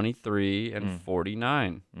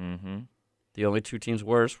 23-49. Mm-hmm. The only two teams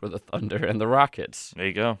worse were the Thunder and the Rockets. There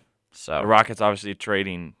you go. So the Rockets obviously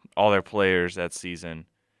trading all their players that season,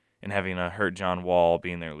 and having a hurt John Wall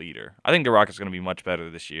being their leader. I think the Rockets are going to be much better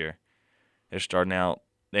this year. They're starting out.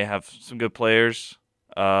 They have some good players.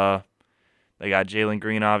 They got Jalen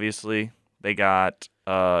Green, obviously. They got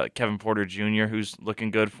Kevin Porter Jr., who's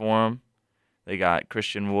looking good for them. They got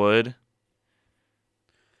Christian Wood.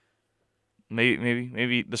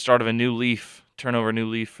 Maybe the start of a new leaf, turn over a new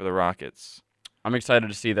leaf for the Rockets. I'm excited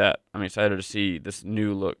to see that. I'm excited to see this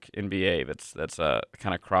new look NBA that's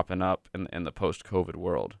kind of cropping up in the post-COVID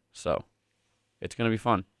world. So it's going to be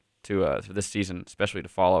fun for this season, especially to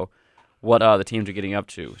follow what the teams are getting up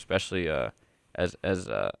to, especially as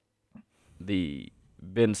the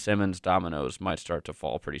Ben Simmons dominoes might start to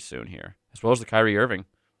fall pretty soon here, as well as the Kyrie Irving.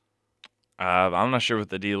 I'm not sure what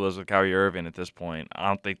the deal is with Kyrie Irving at this point. I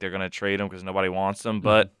don't think they're going to trade him because nobody wants him,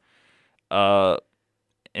 but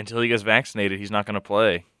until he gets vaccinated, he's not going to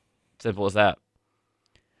play. Simple as that.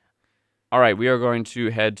 All right, we are going to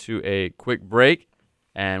head to a quick break,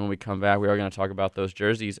 and when we come back, we are going to talk about those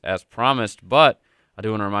jerseys as promised, but I do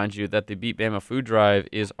want to remind you that the Beat Bama food drive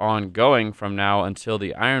is ongoing from now until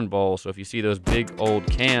the Iron Bowl, so if you see those big old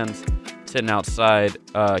cans sitting outside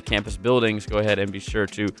campus buildings, go ahead and be sure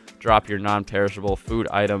to drop your non-perishable food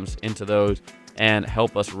items into those and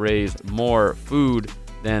help us raise more food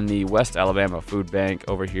than the West Alabama Food Bank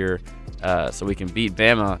over here so we can beat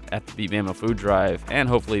Bama at the Beat Bama food drive and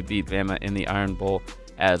hopefully beat Bama in the Iron Bowl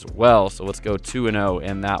as well. So let's go 2-0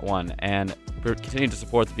 in that one and continue to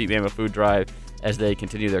support the Beat Bama food drive as they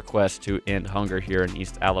continue their quest to end hunger here in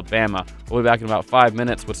East Alabama. We'll be back in about 5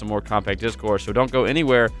 minutes with some more Compact Discourse, so don't go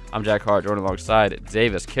anywhere. I'm Jack Hart, joined alongside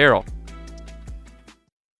Davis Carroll.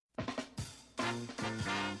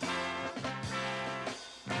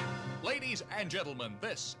 Ladies and gentlemen,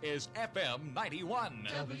 this is FM 91.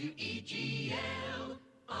 WEGL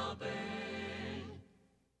Auburn.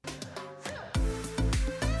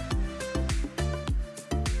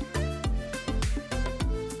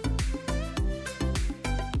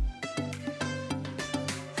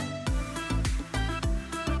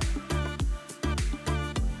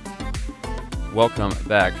 Welcome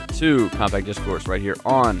back to Compact Discourse right here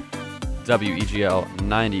on WEGL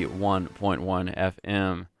 91.1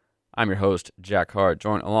 FM. I'm your host, Jack Hart,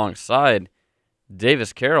 joined alongside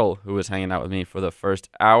Davis Carroll, who is hanging out with me for the first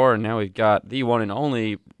hour. And now we've got the one and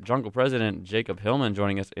only Jungle President Jacob Hillman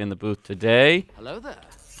joining us in the booth today. Hello there.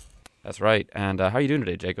 That's right. And how are you doing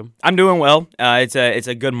today, Jacob? I'm doing well. It's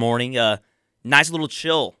a good morning. Nice little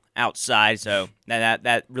chill outside, so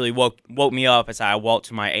that really woke me up as I walked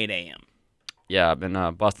to my 8 a.m. Yeah, I've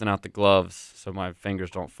been busting out the gloves so my fingers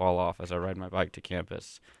don't fall off as I ride my bike to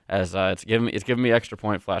campus. As it's giving me extra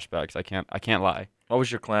point flashbacks. I can't lie. What was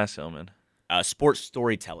your class, Hillman? Sports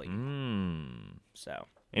storytelling. So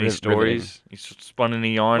any stories? You spun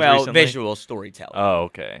any yarns recently? Visual storytelling. Oh,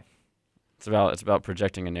 okay. It's about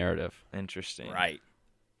projecting a narrative. Interesting. Right.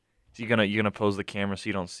 So you're gonna pose the camera so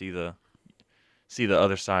you don't see the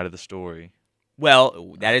other side of the story.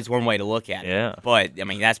 Well, that is one way to look at it. Yeah. But I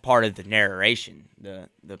mean, that's part of the narration.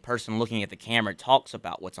 The person looking at the camera talks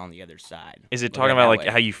about what's on the other side. Is it talking about like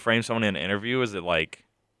how you frame someone in an interview? Is it like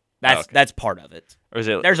that's part of it? Or is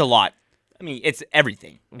it There's a lot. I mean, it's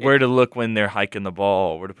everything. Where to look when they're hiking the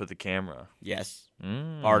ball, where to put the camera. Yes.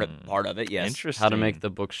 Part of it, yes. Interesting. How to make the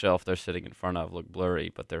bookshelf they're sitting in front of look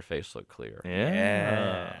blurry, but their face look clear.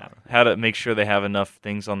 Yeah. How to make sure they have enough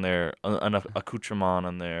things on their enough accoutrement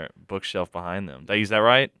on their bookshelf behind them. Did I use that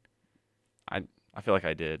right? I feel like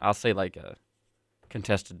I did. I'll say like a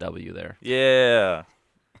contested W there. Yeah.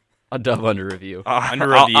 A dub under review. Under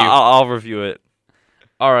review. I'll review it.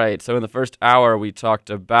 All right. So in the first hour, we talked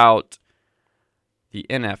about the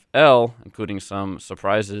NFL, including some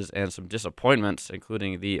surprises and some disappointments,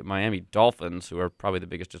 including the Miami Dolphins, who are probably the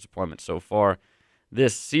biggest disappointment so far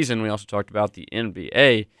this season. We also talked about the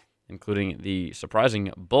NBA, including the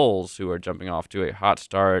surprising Bulls, who are jumping off to a hot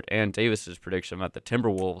start, and Davis's prediction that the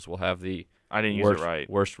Timberwolves will have the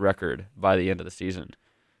worst record by the end of the season.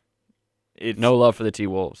 No love for the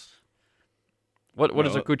T-Wolves. What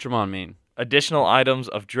does accoutrement mean? Additional items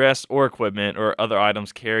of dress or equipment or other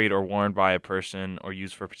items carried or worn by a person or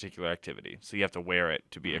used for a particular activity. So you have to wear it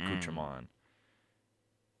to be accoutrement.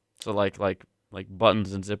 So like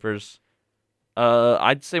buttons and zippers?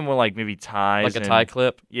 I'd say more like maybe ties. Like a tie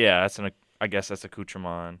clip? Yeah, I guess that's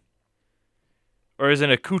accoutrement. Or is it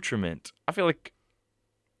accoutrement? I feel like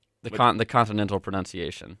the continental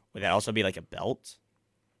pronunciation. Would that also be like a belt?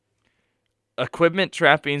 Equipment,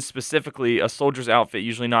 trappings, specifically a soldier's outfit,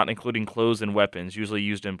 usually not including clothes and weapons, usually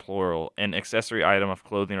used in plural. An accessory item of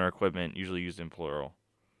clothing or equipment, usually used in plural.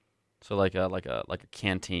 So like a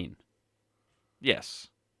canteen. Yes.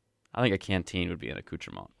 I think a canteen would be an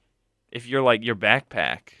accoutrement. If you're like your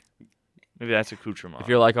backpack, Maybe that's accoutrement. If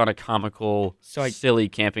you're like on a comical, silly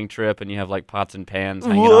camping trip and you have like pots and pans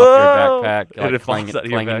hanging Whoa! off your backpack, And like it falls out of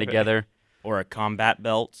your clanging backpack. together. Or a combat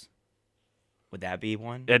belt. Would that be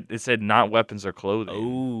one? It said not weapons or clothing.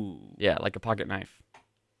 Oh. Yeah, like a pocket knife.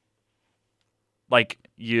 Like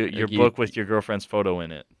your Like book with your girlfriend's photo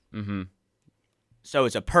in it. Mm-hmm. So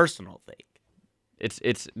it's a personal thing.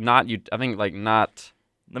 It's not you. I think like not.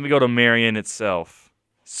 Let me go to Marion itself.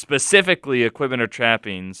 Specifically, equipment or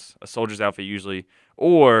trappings, a soldier's outfit usually,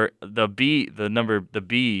 or the B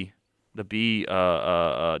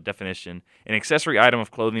definition, an accessory item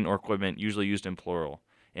of clothing or equipment usually used in plural.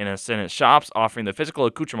 In a sentence, shops offering the physical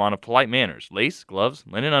accoutrement of polite manners: lace, gloves,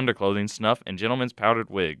 linen underclothing, snuff, and gentlemen's powdered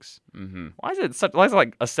wigs. Mm-hmm. Why is it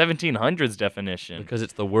like a 1700s definition? Because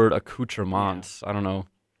it's the word accoutrements. I don't know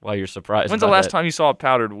why you're surprised. When's the by last that. time you saw a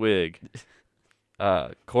powdered wig?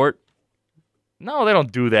 Court? No, they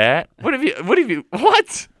don't do that.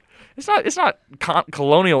 What? It's not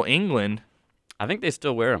colonial England. I think they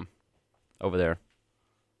still wear them over there.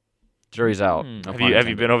 Jury's out. No Have pun you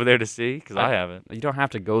intended. been over there to see? Because I haven't. You don't have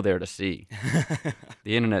to go there to see.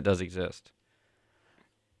 The internet does exist.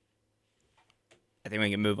 I think we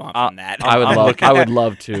can move on from that. I would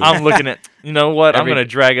love to. I'm looking at. You know what? I'm going to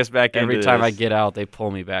drag us back Every into time I this. get out, they pull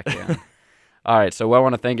me back in. All right, so I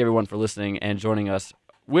want to thank everyone for listening and joining us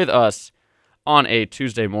with us on a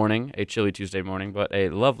Tuesday morning, a chilly Tuesday morning, but a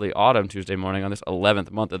lovely autumn Tuesday morning on this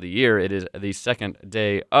 11th month of the year. It is the second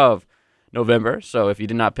day of November, so if you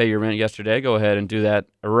did not pay your rent yesterday, go ahead and do that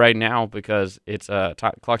right now because it's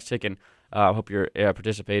clock's ticking. I hope you're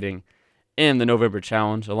participating in the November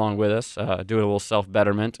challenge along with us, doing a little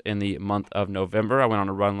self-betterment in the month of November. I went on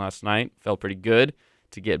a run last night, felt pretty good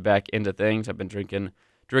to get back into things. I've been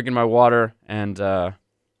drinking my water and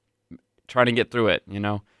trying to get through it,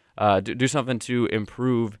 do something to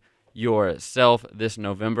improve yourself this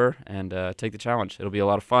November and take the challenge. It'll be a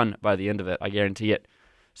lot of fun by the end of it, I guarantee it.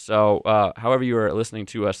 So however you are listening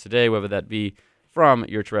to us today, whether that be from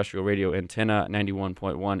your terrestrial radio antenna,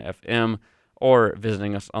 91.1 FM, or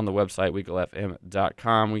visiting us on the website,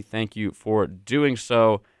 weaglefm.com, we thank you for doing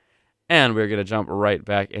so. And we're going to jump right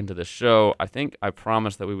back into the show. I think I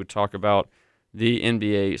promised that we would talk about the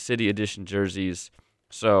NBA City Edition jerseys,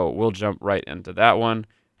 so we'll jump right into that one.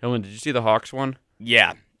 Hillman, did you see the Hawks one?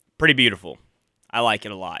 Yeah, pretty beautiful. I like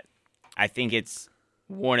it a lot. I think it's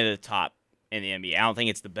one of the top in the NBA. I don't think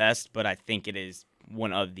it's the best, but I think it is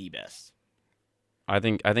one of the best. I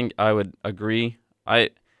think I would agree.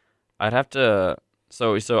 I'd have to.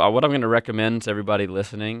 So what I'm going to recommend to everybody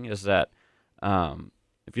listening is that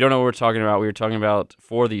if you don't know what we're talking about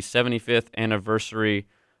for the 75th anniversary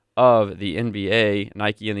of the NBA,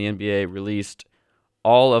 Nike and the NBA released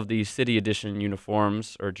all of the City Edition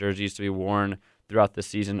uniforms or jerseys to be worn throughout the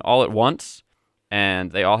season all at once,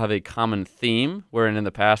 and they all have a common theme, wherein in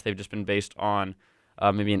the past they've just been based on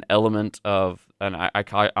maybe an element of an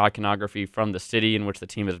iconography from the city in which the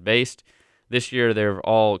team is based. This year they've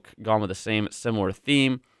all gone with the same similar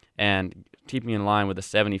theme, and keeping in line with the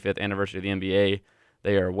 75th anniversary of the NBA,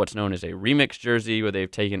 they are what's known as a remix jersey, where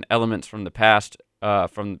they've taken elements from the past,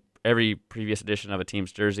 from every previous edition of a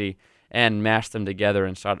team's jersey, and mashed them together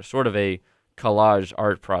in sort of a collage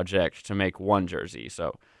art project to make one jersey.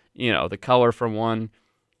 So, the color from one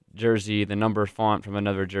jersey, the number font from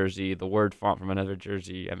another jersey, the word font from another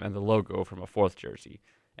jersey, and then the logo from a fourth jersey.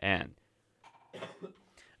 And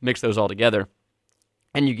mix those all together,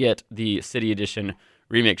 and you get the City Edition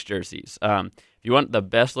remix jerseys. If you want the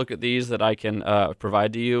best look at these that I can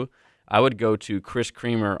provide to you, I would go to Chris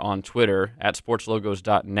Creamer on Twitter at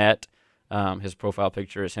sportslogos.net. His profile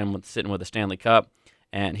picture is him sitting with a Stanley Cup,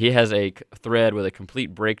 and he has a thread with a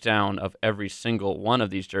complete breakdown of every single one of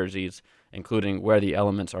these jerseys, including where the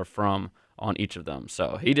elements are from on each of them.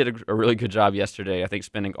 So he did a really good job yesterday, I think,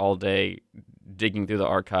 spending all day digging through the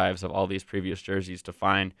archives of all these previous jerseys to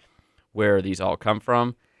find where these all come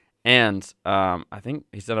from. And I think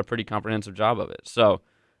he's done a pretty comprehensive job of it. So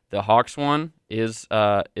the Hawks one is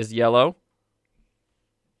yellow.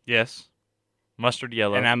 Yes. Mustard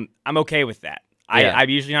yellow. And I'm okay with that. Yeah. I'm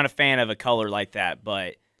usually not a fan of a color like that,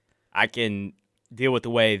 but I can deal with the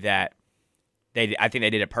way that I think they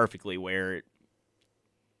did it perfectly. Where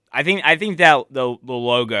I think that the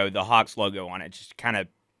logo, the Hawks logo on it, just kind of,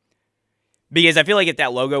 because I feel like if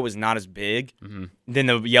that logo was not as big, then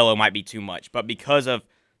the yellow might be too much. But because of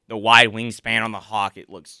the wide wingspan on the Hawk, it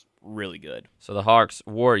looks really good. So the Hawks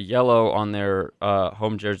wore yellow on their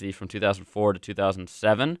home jersey from 2004 to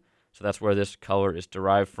 2007. So that's where this color is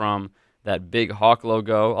derived from. That big Hawk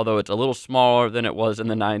logo, although it's a little smaller than it was in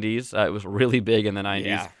the 90s. It was really big in the 90s.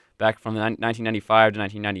 Yeah. Back from 1995 to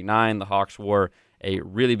 1999, the Hawks wore a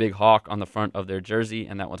really big hawk on the front of their jersey,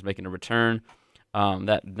 and that one's making a return.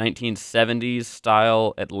 That 1970s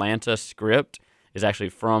style Atlanta script is actually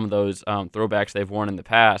from those throwbacks they've worn in the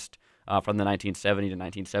past, from the 1970 to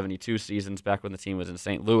 1972 seasons, back when the team was in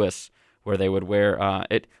St. Louis, where they would wear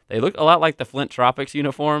it. They look a lot like the Flint Tropics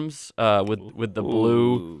uniforms, with the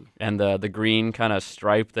blue and the green kind of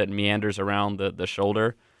stripe that meanders around the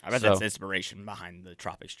shoulder. I bet that's inspiration behind the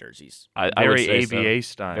Tropics jerseys. I would say ABA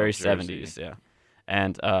so. style, Very jersey. 70s, yeah.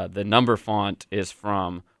 And the number font is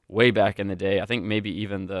from way back in the day. I think maybe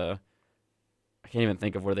even I can't even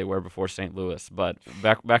think of where they were before St. Louis, but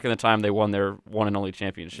back in the time they won their one and only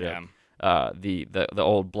championship. Yeah. The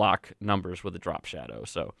old block numbers with the drop shadow.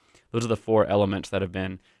 So those are the 4 elements that have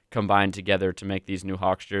been combined together to make these new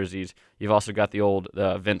Hawks jerseys. You've also got the old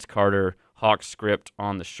Vince Carter Hawks script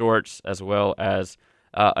on the shorts, as well as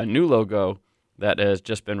a new logo that has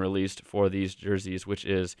just been released for these jerseys, which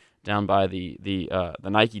is down by the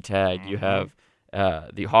Nike tag. You have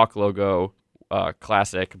the Hawk logo,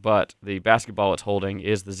 classic, but the basketball it's holding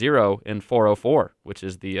is the 0 in 404, which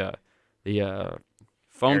is the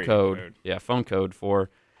phone code. Yeah, phone code for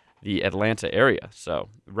the Atlanta area. So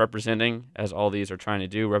representing, as all these are trying to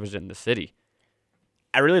do, representing the city.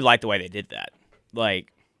 I really like the way they did that.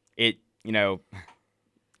 Like, it,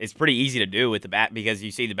 it's pretty easy to do with the bat because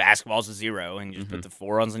you see the basketball's a 0 and you just put the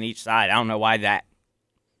 4 on each side. I don't know why that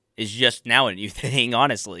is just now a new thing,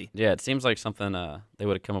 honestly. Yeah, it seems like something they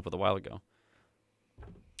would have come up with a while ago.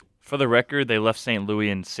 For the record, they left St.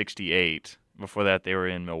 Louis in '68. Before that, they were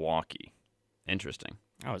in Milwaukee. Interesting.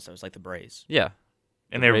 Oh, so it's like the Braves. Yeah.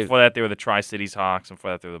 And before that, they were the Tri-Cities Hawks, and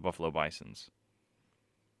before that, they were the Buffalo Bisons.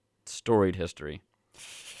 Storied history.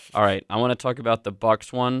 All right, I want to talk about the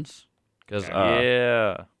Bucks ones because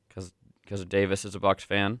Davis is a Bucks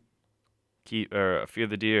fan. Fear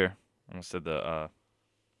the deer. I almost said the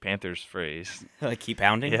Panthers phrase. Keep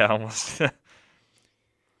pounding? Yeah, almost.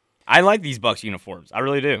 I like these Bucks uniforms. I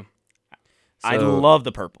really do. I love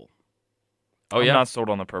the purple. I'm not sold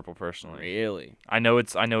on the purple personally. Really? I know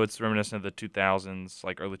it's reminiscent of the 2000s,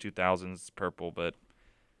 like early 2000s purple, but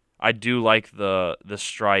I do like the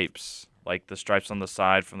stripes, like the stripes on the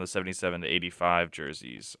side from the 77 to 85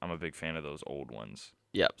 jerseys. I'm a big fan of those old ones.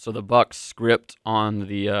 Yeah. So the Bucks script on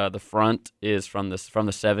the front is from the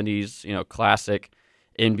 70s, classic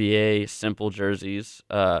NBA simple jerseys.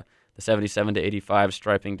 The 77 to 85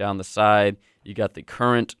 striping down the side. You got the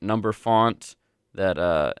current number font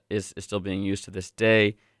that is still being used to this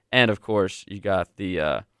day. And, of course, you got the,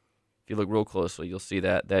 if you look real closely, you'll see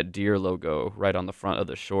that deer logo right on the front of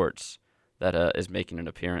the shorts that is making an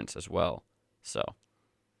appearance as well. So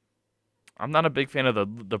I'm not a big fan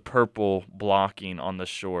of the purple blocking on the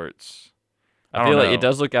shorts. I feel like it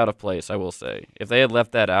does look out of place, I will say. If they had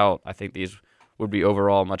left that out, I think these would be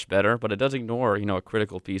overall much better, but it does ignore, a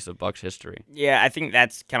critical piece of Bucks history. Yeah, I think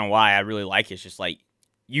that's kind of why I really like it. It's just like,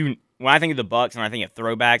 when I think of the Bucks and I think of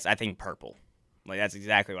throwbacks, I think purple. Like, that's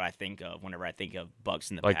exactly what I think of whenever I think of Bucks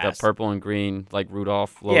in the past. Like the purple and green, like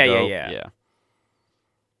Rudolph logo. Yeah.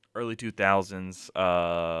 Early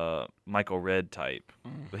 2000s, Michael Red type.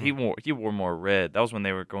 But he wore more red. That was when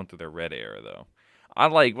they were going through their red era, though.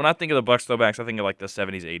 When I think of the Bucks throwbacks, I think of like the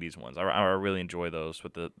 70s, 80s ones. I really enjoy those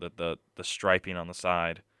with the striping on the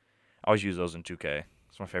side. I always use those in 2K.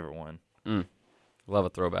 It's my favorite one. Love a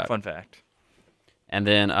throwback. Fun fact. And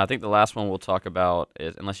then I think the last one we'll talk about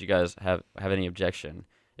is, unless you guys have any objection,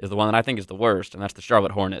 is the one that I think is the worst, and that's the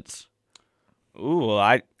Charlotte Hornets. Ooh,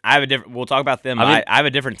 I have a different. We'll talk about them. I have a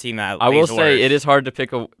different team that I will say worse. It is hard to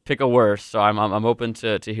pick a worse, so I'm open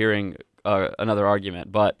to hearing another argument.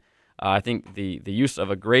 But I think the use of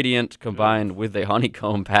a gradient combined with a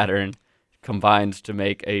honeycomb pattern combines to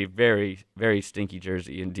make a very, very stinky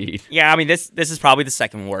jersey indeed. Yeah, I mean this is probably the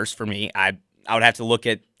second worst for me. I would have to look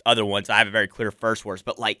at other ones. I have a very clear first worst,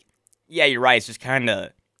 but yeah, you're right. It's just kind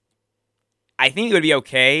of. I think it would be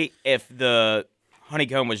okay if the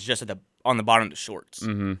honeycomb was just on the bottom of the shorts.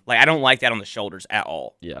 Mm-hmm. I don't like that on the shoulders at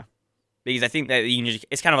all. Yeah, because I think that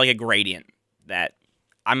it's kind of like a gradient that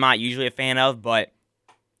I'm not usually a fan of, but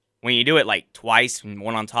when you do it twice, and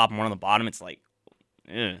one on top and one on the bottom, it's like.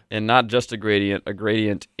 Ugh. And not just a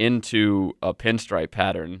gradient into a pinstripe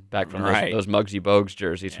pattern back from those Muggsy Bogues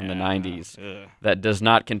jerseys from the 90s. Ugh. That does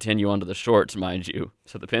not continue onto the shorts, mind you.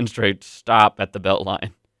 So the pinstripes stop at the belt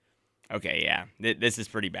line. Okay, yeah. This is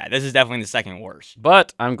pretty bad. This is definitely the second worst.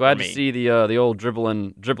 But I'm glad to see the old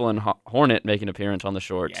dribbling Hornet make an appearance on the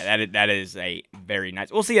shorts. Yeah, that is a very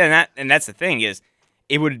nice. We'll see, and that's the thing is,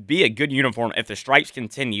 it would be a good uniform if the stripes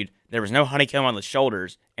continued. There was no honeycomb on the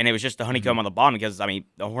shoulders, and it was just the honeycomb on the bottom. Because the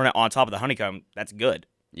Hornet on top of the honeycomb, that's good.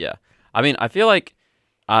 Yeah, I mean, I feel like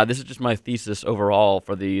This is just my thesis overall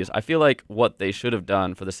for these. I feel like what they should have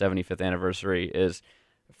done for the 75th anniversary is,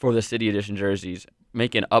 for the City Edition jerseys,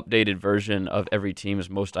 make an updated version of every team's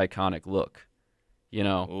most iconic look. You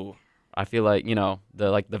know, Ooh. I feel like,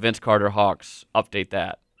 the Vince Carter Hawks, update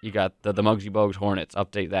that. You got the Muggsy Bogues Hornets,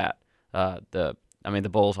 update that. The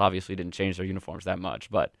Bulls obviously didn't change their uniforms that much,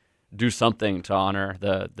 but do something to honor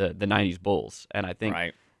the 90s Bulls. And I think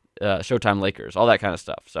Showtime Lakers, all that kind of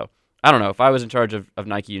stuff. So I don't know. If I was in charge of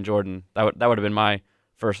Nike and Jordan, that would have been my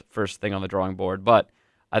first thing on the drawing board. But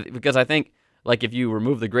because I think, like, if you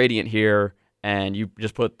remove the gradient here and you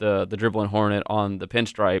just put the dribbling Hornet on the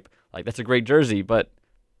pinstripe, like, that's a great jersey, but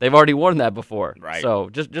they've already worn that before. Right. So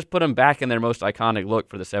just put them back in their most iconic look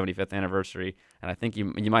for the 75th anniversary, and I think you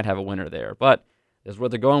might have a winner there. But this is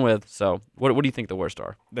what they're going with. So what do you think the worst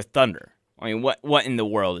are? The Thunder. I mean, what in the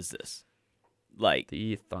world is this? Like,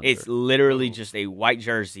 The Thunder. it's literally just a white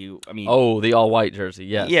jersey. I mean, the all-white jersey,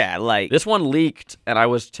 yes. yeah, like This one leaked, and I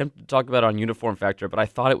was tempted to talk about it on Uniform Factor, but I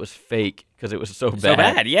thought it was fake because it was so bad. so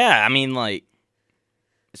bad. Yeah, I mean, like,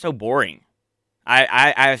 it's so boring.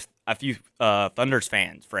 I have a few Thunder's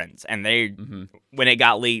friends, and they when it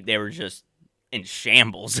got leaked, they were just in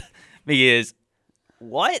shambles because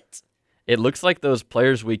what? It looks like those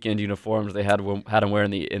Players Weekend uniforms they had them wear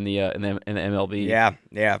in the MLB.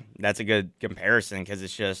 Yeah, that's a good comparison because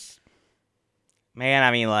it's just, man.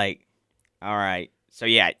 I mean, like, all right, so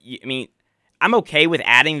yeah, I mean, I'm okay with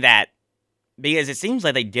adding that because it seems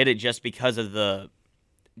like they did it just because of the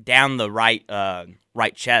down the right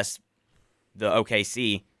chest, the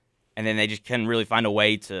OKC, and then they just couldn't really find a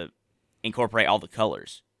way to incorporate all the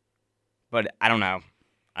colors. But I don't know.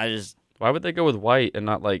 Why would they go with white and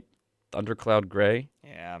not like Thundercloud gray?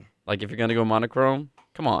 Yeah. Like, if you're gonna go monochrome,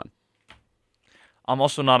 come on. I'm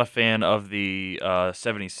also not a fan of the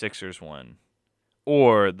 76ers one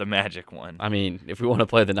or the Magic one. I mean, if we want to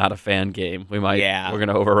play the not a fan game, we might. Yeah. We're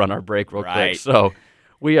gonna overrun our break real quick. Right. So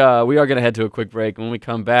we are gonna head to a quick break. When we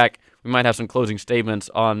come back, we might have some closing statements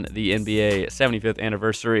on the NBA 75th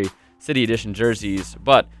anniversary City Edition jerseys,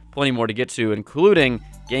 but plenty more to get to, including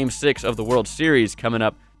Game 6 of the World Series coming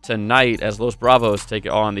up tonight as Los Bravos take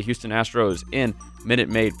on the Houston Astros in Minute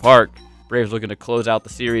Maid Park. Braves looking to close out the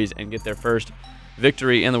series and get their first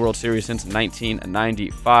victory in the World Series since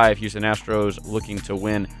 1995. Houston Astros looking to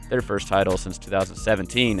win their first title since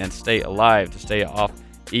 2017 and stay alive to stay off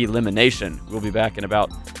elimination. We'll be back in about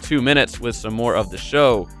 2 minutes with some more of the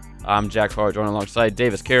show. I'm Jack Hart, joined alongside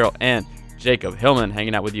Davis Carroll and Jacob Hillman,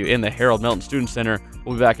 hanging out with you in the Harold Melton Student Center.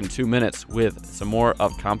 We'll be back in 2 minutes with some more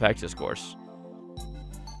of Compact Discourse.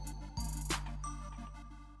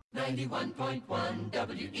 91.1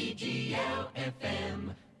 WEGL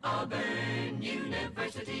FM, Auburn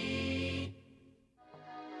University.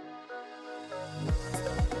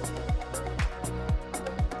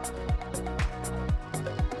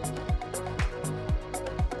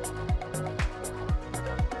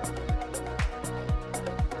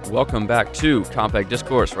 Welcome back to Compact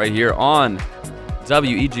Discourse right here on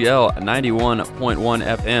WEGL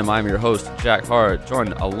 91.1 FM. I'm your host, Jack Hart,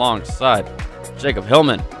 joined alongside Jacob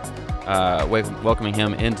Hillman. Welcoming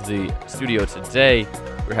him into the studio today.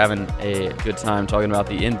 We're having a good time talking about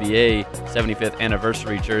the NBA 75th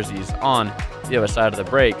anniversary jerseys on the other side of the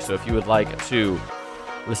break. So if you would like to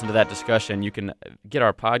listen to that discussion, you can get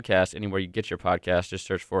our podcast anywhere you get your podcast. Just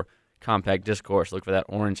search for Compact Discourse. Look for that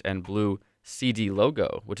orange and blue CD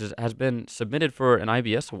logo, which has been submitted for an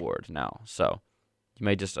IBS award now. So you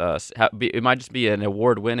may just it might just be an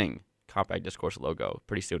award-winning Compact Discourse logo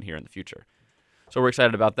pretty soon here in the future. So we're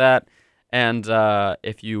excited about that. And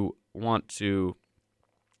if you want to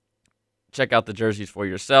check out the jerseys for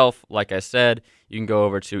yourself, like I said, you can go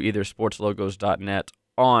over to either sportslogos.net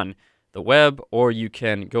on the web, or you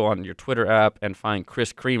can go on your Twitter app and find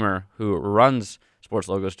Chris Creamer, who runs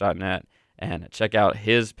sportslogos.net, and check out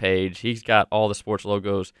his page. He's got all the sports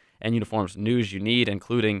logos and uniforms news you need,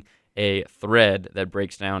 including a thread that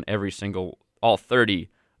breaks down all 30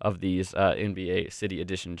 of these NBA City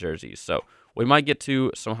Edition jerseys. So we might get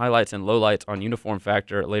to some highlights and lowlights on Uniform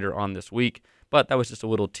Factor later on this week, but that was just a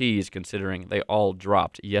little tease considering they all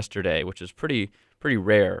dropped yesterday, which is pretty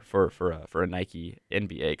rare for a Nike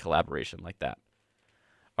NBA collaboration like that.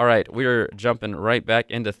 All right, we're jumping right back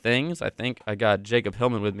into things. I think I got Jacob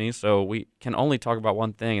Hillman with me, so we can only talk about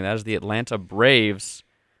one thing, and that is the Atlanta Braves.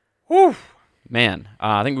 Whew. Man,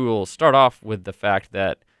 I think we will start off with the fact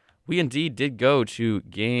that we indeed did go to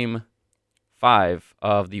Game 5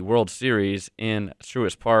 of the World Series in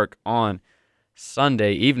Truist Park on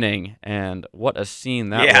Sunday evening, and what a scene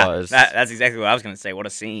that was. That's exactly what I was going to say. What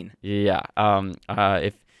a scene. Yeah.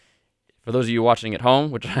 If For those of you watching at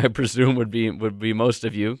home, which I presume would be most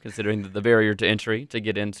of you, considering the barrier to entry to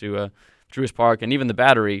get into Truist Park and even the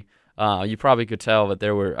Battery, you probably could tell that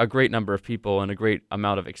there were a great number of people and a great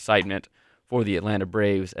amount of excitement for the Atlanta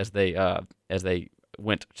Braves as they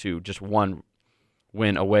went to just one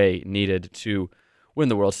win away needed to win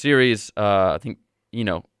the World Series. I think,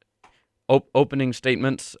 opening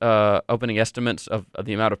statements, opening estimates of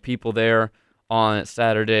the amount of people there on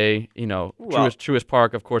Saturday, Truist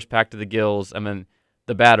Park, of course, packed to the gills, and then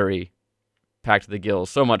the Battery packed to the gills,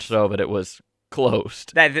 so much so that it was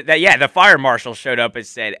closed. The fire marshal showed up and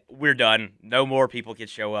said, "We're done. No more people can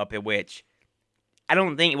show up," in which I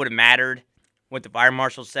don't think it would have mattered what the fire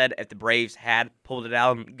marshal said. If the Braves had pulled it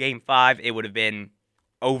out in Game 5, it would have been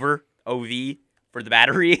over, OV, for the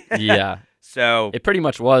Battery. Yeah. So it pretty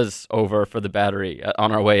much was over for the Battery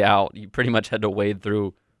on our way out. You pretty much had to wade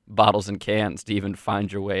through bottles and cans to even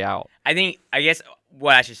find your way out. I guess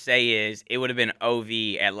what I should say is it would have been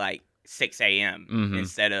OV at like 6 a.m.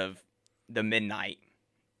 Instead of the midnight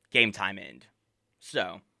game time end.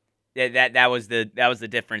 So that was the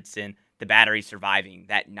difference in the Battery surviving.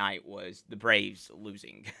 That night was the Braves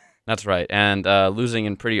losing. That's right, and losing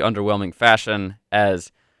in pretty underwhelming fashion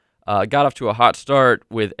as got off to a hot start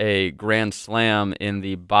with a grand slam in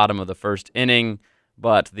the bottom of the first inning,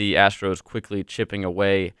 but the Astros quickly chipping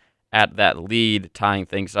away at that lead, tying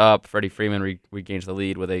things up. Freddie Freeman regains the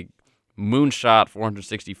lead with a moonshot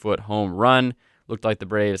 460-foot home run. Looked like the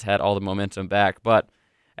Braves had all the momentum back, but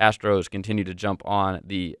Astros continued to jump on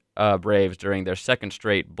the Braves during their second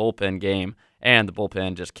straight bullpen game, and the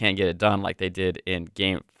bullpen just can't get it done like they did in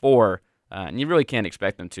Game 4. And you really can't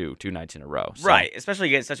expect them to 2 nights in a row. So. Right, especially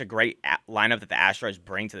against such a great lineup that the Astros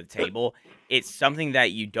bring to the table. It's something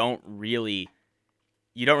that you don't really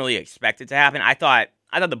expect it to happen. I thought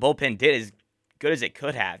the bullpen did as good as it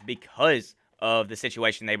could have because of the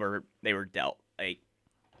situation they were dealt. Like,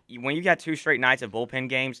 when you got 2 straight nights of bullpen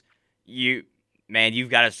games, you've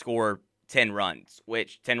got to score 10 runs,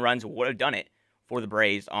 which 10 runs would have done it for the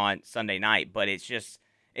Braves on Sunday night. But it's just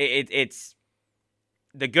it's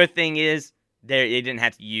the good thing is they didn't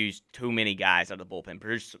have to use too many guys out of the bullpen.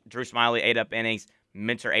 Drew Smiley ate up innings,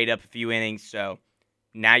 Minter ate up a few innings, so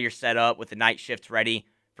now you're set up with the night shifts ready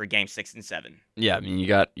for Game 6 and 7. Yeah, I mean you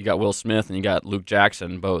got Will Smith and you got Luke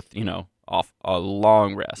Jackson, both off a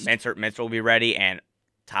long rest. Minter will be ready, and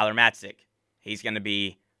Tyler Matzik, he's going to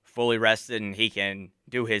be fully rested and he can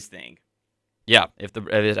do his thing. Yeah,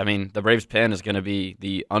 the Braves pen is going to be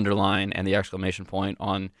the underline and the exclamation point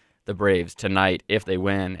on the Braves tonight if they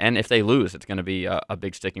win, and if they lose, it's going to be a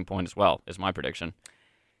big sticking point as well. Is my prediction.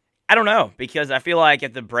 I don't know, because I feel like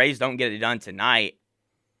if the Braves don't get it done tonight,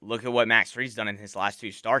 look at what Max Fried's done in his last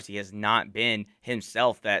 2 starts. He has not been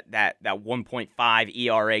himself that 1.5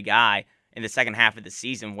 ERA guy in the second half of the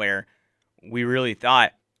season where we really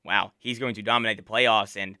thought, wow, he's going to dominate the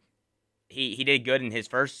playoffs, and he did good in his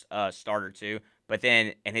first start or two, but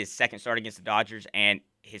then in his second start against the Dodgers and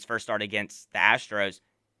his first start against the Astros,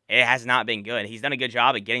 it has not been good. He's done a good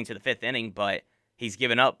job at getting to the 5th inning, but he's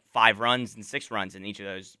given up 5 runs and 6 runs in each of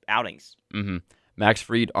those outings. Mm-hmm. Max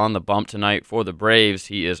Fried on the bump tonight for the Braves.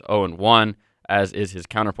 He is 0-1, as is his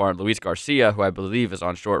counterpart Luis Garcia, who I believe is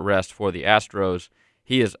on short rest for the Astros.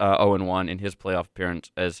 He is 0-1 in his playoff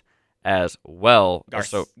appearance as well.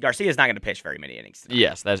 Garcia's not going to pitch very many innings tonight.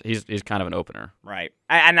 Yes, he's kind of an opener, right?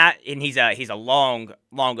 And he's a long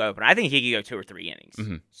opener. I think he could go 2 or 3 innings.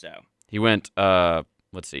 Mm-hmm. So he went 3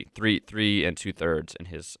 2/3 in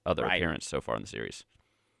his other appearance so far in the series.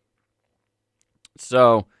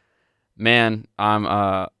 So, man,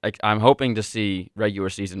 I'm hoping to see regular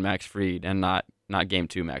season Max Fried and not Game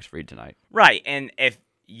 2 Max Fried tonight. Right, and if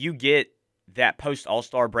you get that post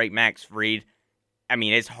All-Star break Max Fried, I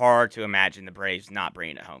mean, it's hard to imagine the Braves not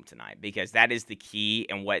bringing it home tonight, because that is the key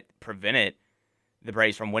and what prevented the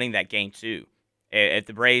Braves from winning that Game 2. If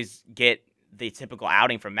the Braves get the typical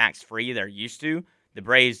outing from Max Fried they're used to, the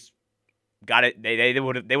Braves got it. They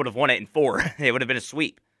would have won it in 4. It would have been a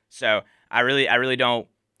sweep. So I really don't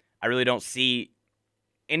see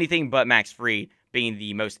anything but Max Fried being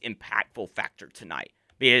the most impactful factor tonight,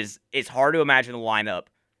 because it's hard to imagine the lineup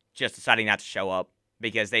just deciding not to show up,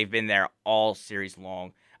 because they've been there all series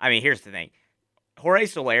long. I mean, here's the thing. Jorge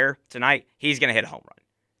Soler tonight, he's going to hit a home run.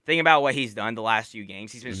 Think about what he's done the last few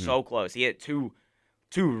games. He's been so close. He hit two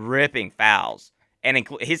ripping fouls. And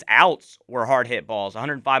his outs were hard hit balls,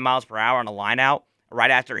 105 miles per hour on a line out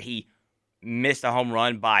right after he missed a home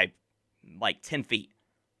run by like 10 feet.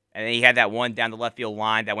 And then he had that one down the left field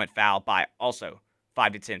line that went foul by also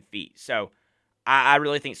 5 to 10 feet. So I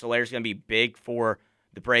really think Soler's going to be big for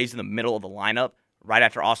the Braves in the middle of the lineup right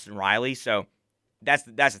after Austin Riley. So that's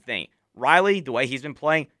the thing. Riley, the way he's been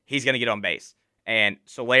playing, he's going to get on base. And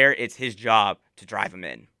Soler, it's his job to drive him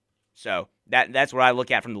in. So that's what I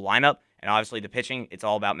look at from the lineup. And obviously the pitching, it's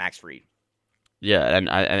all about Max Fried. Yeah, and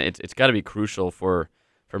it's got to be crucial for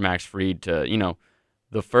Max Fried to,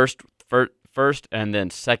 the first and then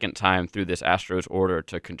second time through this Astros order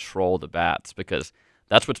to control the bats, because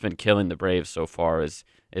that's what's been killing the Braves so far is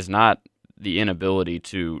not the inability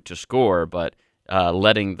to score, but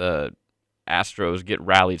letting the Astros get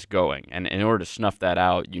rallies going. And in order to snuff that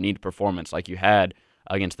out, you need performance like you had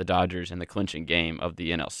against the Dodgers in the clinching game of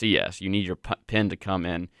the NLCS. You need your pen to come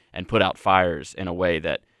in and put out fires in a way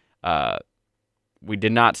that we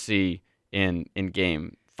did not see in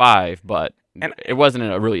Game 5, but it wasn't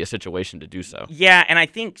really a situation to do so. Yeah, and I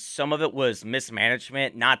think some of it was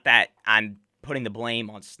mismanagement. Not that I'm putting the blame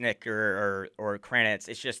on Snicker or Kranitz.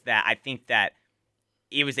 It's just that I think that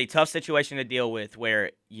it was a tough situation to deal with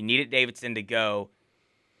where you needed Davidson to go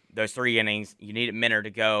those 3 innings. You needed Minner to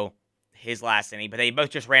go his last inning, but they both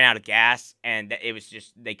just ran out of gas, and it was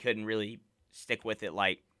just they couldn't really stick with it.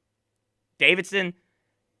 Like Davidson,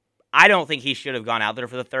 I don't think he should have gone out there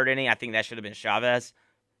for the 3rd inning. I think that should have been Chavez,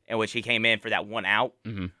 in which he came in for that 1 out.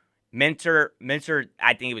 Mm-hmm. Minter,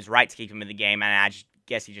 I think it was right to keep him in the game, and I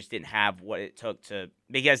guess he just didn't have what it took to,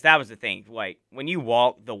 because that was the thing. Like when you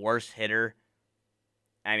walk the worst hitter,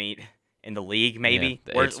 I mean, in the league, maybe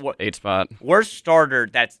the eight spot, worst starter.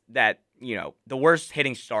 The worst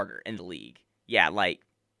hitting starter in the league. Yeah, like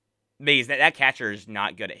because that catcher is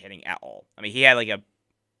not good at hitting at all. I mean, he had like a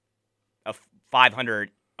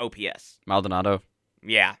 500 OPS. Maldonado.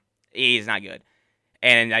 Yeah, he's not good.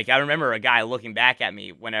 And like I remember a guy looking back at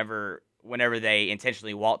me whenever they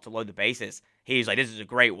intentionally walked to load the bases. He was like, "This is a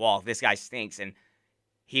great walk. This guy stinks," and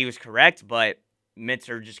he was correct. But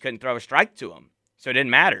Minter just couldn't throw a strike to him. So it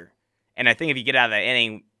didn't matter. And I think if you get out of that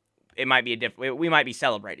inning, it might be we might be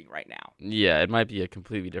celebrating right now. Yeah, it might be a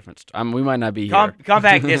completely different we might not be here.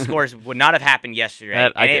 Compact Discourse would not have happened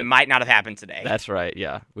yesterday, it might not have happened today. That's right,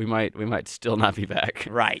 yeah. We might still not be back.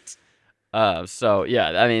 Right. So,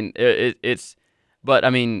 yeah, I mean, it's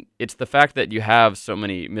the fact that you have so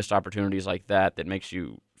many missed opportunities like that makes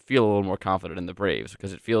you feel a little more confident in the Braves,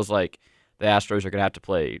 because it feels like the Astros are going to have to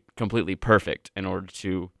play completely perfect in order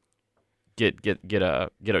to get a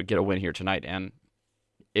win here tonight, and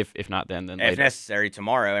if not then later. If necessary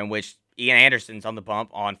tomorrow, in which Ian Anderson's on the bump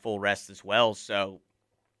on full rest as well. So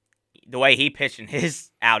the way he pitched in his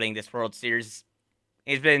outing this World Series,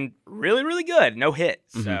 he's been really, really good. No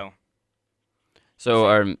hits. Mm-hmm.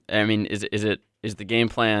 So is the game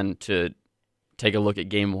plan to take a look at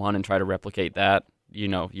Game 1 and try to replicate that?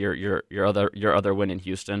 Your other win in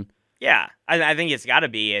Houston. Yeah, I think it's got to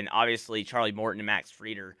be, and obviously Charlie Morton and Max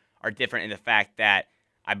Fried are different in the fact that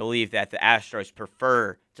I believe that the Astros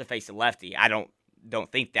prefer to face a lefty. I don't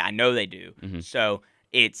think that. I know they do. Mm-hmm. So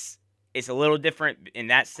it's a little different in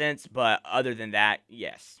that sense, but other than that,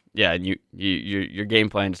 yes. Yeah, and your game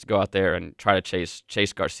plan is to go out there and try to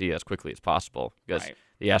chase Garcia as quickly as possible, because right.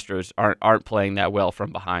 The Astros aren't playing that well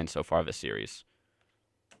from behind so far this series.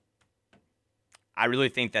 I really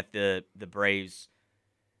think that the Braves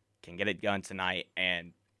can get it done tonight,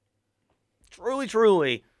 and truly,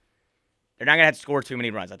 they're not going to have to score too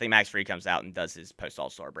many runs. I think Max Fried comes out and does his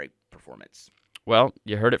post-All-Star break performance. Well,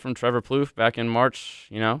 you heard it from Trevor Plouffe back in March.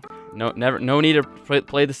 No need to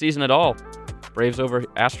play the season at all. Braves over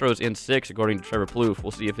Astros in 6, according to Trevor Plouffe.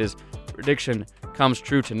 We'll see if his prediction comes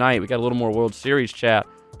true tonight. We got a little more World Series chat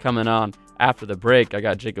coming on after the break. I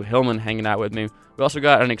got Jacob Hillman hanging out with me. We also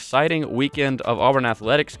got an exciting weekend of Auburn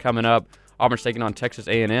athletics coming up. Auburn's taking on Texas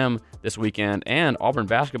A&M this weekend, and Auburn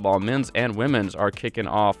basketball, men's and women's, are kicking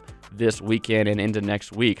off this weekend and into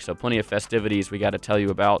next week. So plenty of festivities we got to tell you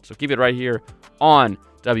about. So keep it right here on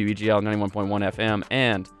WEGL 91.1 FM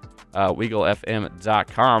and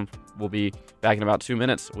WeagleFM.com. We'll be back in about 2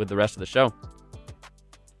 minutes with the rest of the show.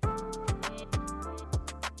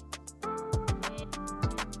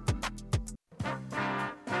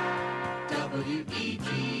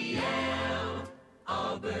 WEGL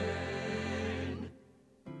Auburn.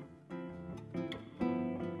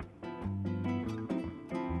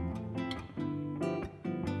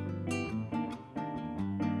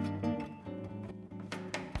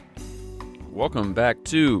 Welcome back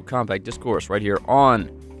to Compact Discourse right here on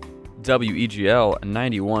WEGL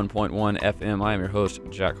 91.1 FM. I am your host,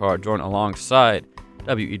 Jack Hard, joined alongside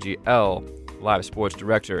WEGL Live Sports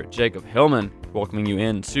Director Jacob Hillman, welcoming you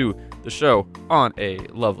into the show on a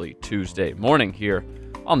lovely Tuesday morning here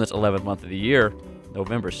on this 11th month of the year.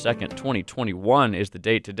 November 2nd, 2021 is the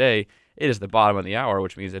date today. It is the bottom of the hour,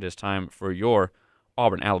 which means it is time for your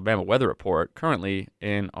Auburn, Alabama weather report. Currently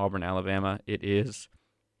in Auburn, Alabama, it is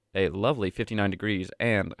a lovely 59 degrees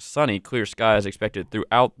and sunny, clear skies expected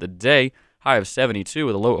throughout the day. High of 72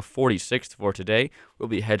 with a low of 46 for today. We'll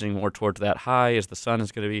be hedging more towards that high as the sun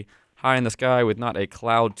is going to be high in the sky with not a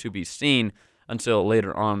cloud to be seen until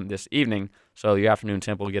later on this evening. So the afternoon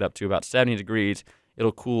temp will get up to about 70 degrees.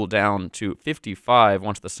 It'll cool down to 55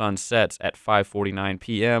 once the sun sets at 5:49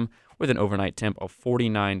 p.m. with an overnight temp of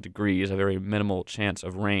 49 degrees, a very minimal chance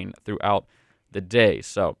of rain throughout the day.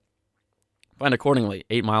 So plan accordingly.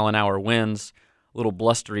 8-mile-an-hour winds, a little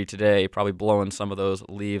blustery today, probably blowing some of those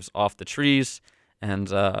leaves off the trees. And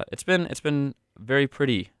it's been very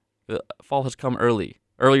pretty. Fall has come earlier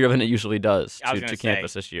than it usually does to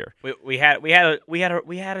campus this year. We had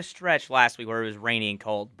a stretch last week where it was rainy and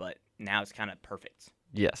cold, but now it's kind of perfect.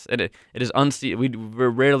 Yes, it is we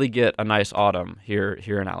rarely get a nice autumn here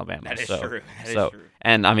in Alabama. That is true. That is true.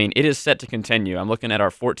 And I mean, it is set to continue. I'm looking at our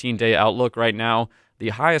 14-day outlook right now. The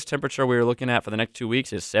highest temperature we are looking at for the next 2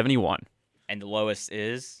 weeks is 71. And the lowest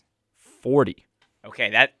is 40.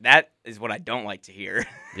 Okay, that is what I don't like to hear.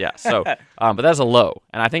 Yeah. So, but that's a low,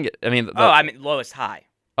 and I think lowest high.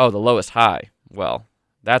 Oh, the lowest high. Well,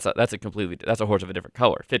 that's a horse of a different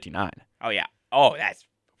color. 59. Oh yeah. Oh, that's.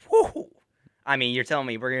 Whoo. I mean, you're telling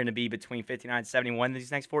me we're going to be between 59 and 71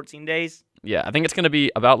 these next 14 days? Yeah, I think it's going to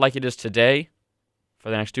be about like it is today for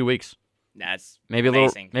the next 2 weeks. That's maybe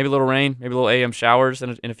amazing. a little rain, maybe a little AM showers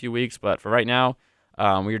in a few weeks. But for right now,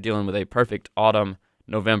 we are dealing with a perfect autumn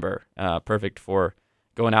November, perfect for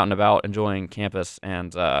going out and about, enjoying campus,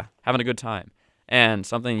 and having a good time. And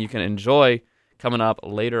something you can enjoy coming up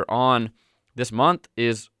later on this month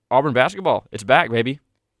is Auburn basketball. It's back, baby.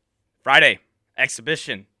 Friday,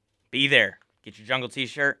 exhibition. Be there. Get your Jungle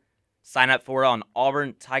t-shirt. Sign up for it on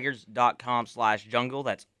auburntigers.com/jungle.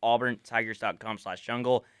 That's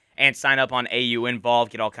auburntigers.com/jungle. And sign up on AU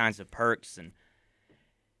Involved. Get all kinds of perks and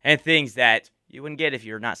things that you wouldn't get if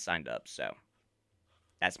you're not signed up. So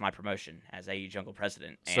that's my promotion as AU Jungle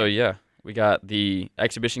president. And so, yeah, we got the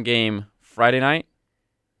exhibition game Friday night.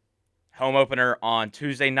 Home opener on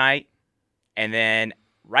Tuesday night. And then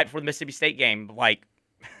right before the Mississippi State game, like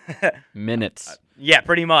minutes. Yeah,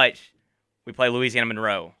 pretty much. We play Louisiana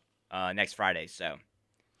Monroe next Friday. So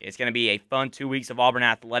it's going to be a fun 2 weeks of Auburn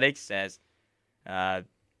athletics as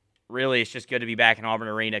really it's just good to be back in Auburn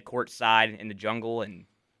Arena courtside in the jungle, and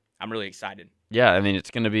I'm really excited. Yeah, I mean, it's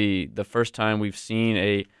going to be the first time we've seen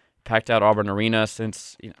a packed-out Auburn Arena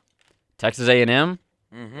since Texas A&M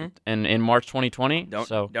and in March 2020.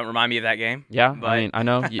 Don't remind me of that game. Yeah, but I mean, I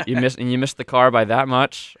know you missed the car by that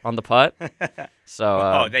much on the putt. So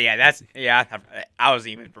I was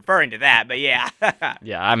even referring to that, but yeah.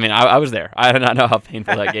 Yeah, I mean, I was there. I did not know how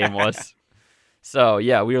painful that game was. So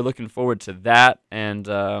yeah, we are looking forward to that. And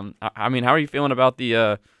I mean, how are you feeling about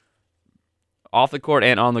the off the court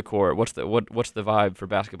and on the court? What's the vibe for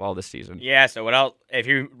basketball this season? Yeah. So if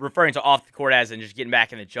you're referring to off the court as in just getting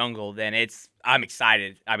back in the jungle, then I'm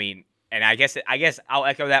excited. I mean, and I guess I'll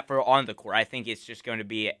echo that for on the court. I think it's just going to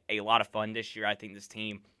be a lot of fun this year. I think this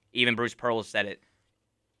team. Even Bruce Pearl has said it.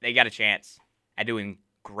 They got a chance at doing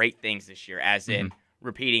great things this year, as in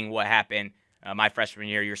repeating what happened my freshman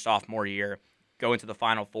year, your sophomore year, going to the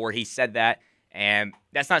Final Four. He said that, and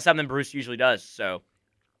that's not something Bruce usually does. So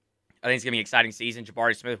I think it's going to be an exciting season.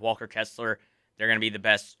 Jabari Smith, Walker Kessler, they're going to be the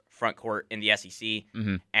best front court in the SEC.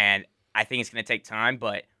 And I think it's going to take time,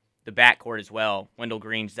 but the back court as well, Wendell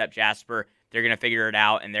Green, Zep Jasper, they're going to figure it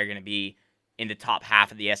out, and they're going to be in the top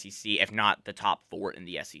half of the SEC, if not the top 4 in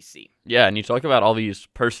the SEC. Yeah, and you talk about all these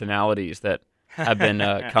personalities that have been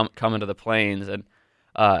coming to the Plains, and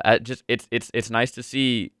it's nice to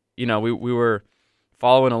see. We were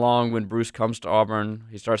following along when Bruce comes to Auburn.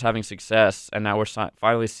 He starts having success, and now we're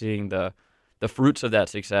finally seeing the fruits of that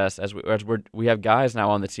success as we have guys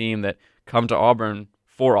now on the team that come to Auburn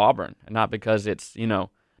for Auburn, and not because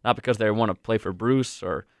not because they want to play for Bruce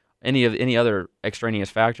or any other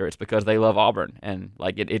extraneous factor. It's because they love Auburn, and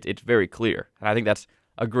it's very clear. And I think that's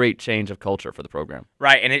a great change of culture for the program.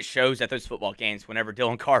 Right, and it shows at those football games whenever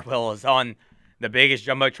Dylan Cardwell is on the biggest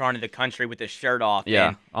jumbotron in the country with his shirt off.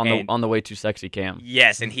 Yeah, on the way to sexy cam.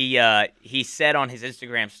 Yes, and he said on his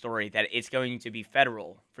Instagram story that it's going to be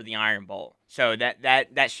federal for the Iron Bowl. So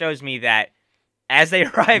that shows me that as they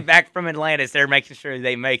arrive back from Atlantis, they're making sure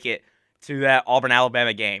they make it to that Auburn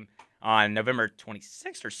Alabama game on November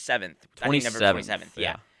 26th or 7th. 27th. I think November 27th.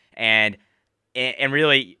 Yeah. And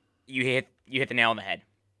really, you hit the nail on the head.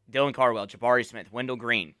 Dylan Cardwell, Jabari Smith, Wendell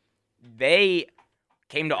Green, they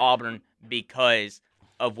came to Auburn because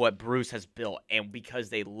of what Bruce has built and because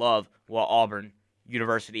they love what Auburn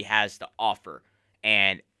University has to offer.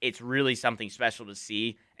 And it's really something special to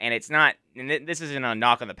see. And it's not, and this isn't a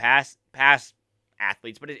knock on the past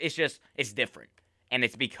athletes, but it's different, and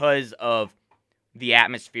it's because of the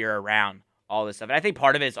atmosphere around all this stuff. And I think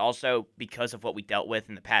part of it is also because of what we dealt with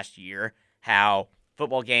in the past year, how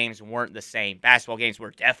football games weren't the same, basketball games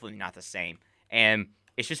were definitely not the same, and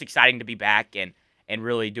it's just exciting to be back and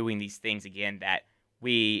really doing these things again that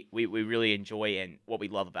we really enjoy and what we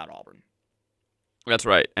love about Auburn. That's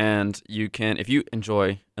right. And you can, if you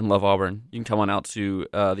enjoy and love Auburn, you can come on out to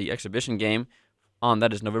the exhibition game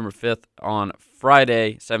that is November 5th on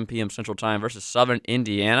Friday, 7 p.m. Central Time versus Southern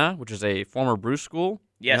Indiana, which is a former Bruce school.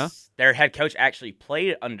 Yes, their head coach actually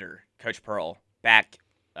played under Coach Pearl back,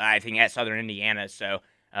 I think, at Southern Indiana, so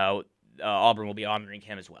Auburn will be honoring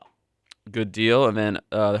him as well. Good deal. And then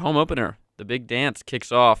the home opener, the big dance,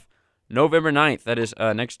 kicks off November 9th. That is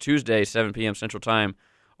next Tuesday, 7 p.m. Central Time.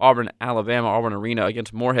 Auburn, Alabama, Auburn Arena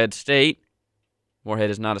against Morehead State. Morehead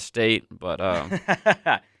is not a state, but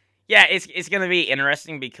yeah, it's going to be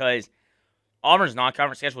interesting because Auburn's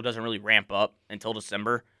non-conference schedule doesn't really ramp up until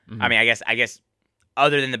December. Mm-hmm. I mean, I guess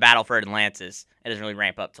other than the battle for Atlantis, it doesn't really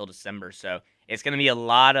ramp up till December. So it's going to be a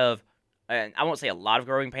lot of, I won't say a lot of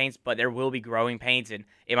growing pains, but there will be growing pains, and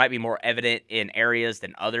it might be more evident in areas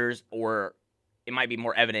than others, or it might be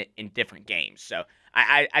more evident in different games. So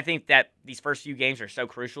I think that these first few games are so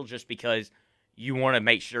crucial just because you want to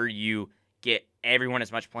make sure you get everyone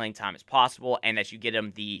as much playing time as possible and that you get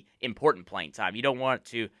them the important playing time. You don't want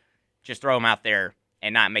to just throw them out there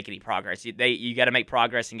and not make any progress. You got to make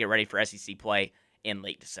progress and get ready for SEC play in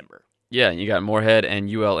late December. Yeah, you got Morehead and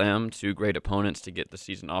ULM, two great opponents to get the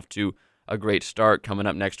season off to a great start coming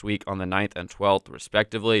up next week on the 9th and 12th,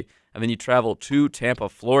 respectively. And then you travel to Tampa,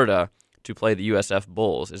 Florida, to play the USF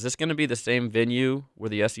Bulls. Is this going to be the same venue where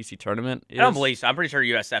the SEC tournament is? I don't believe so. I'm pretty sure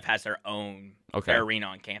USF has their own their arena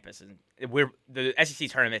on campus. And the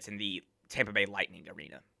SEC tournament's in the Tampa Bay Lightning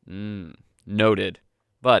Arena. Noted.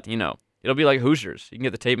 But, it'll be like Hoosiers. You can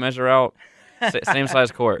get the tape measure out, same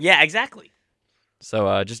size court. Yeah, exactly.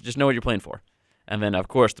 So just know what you're playing for. And then, of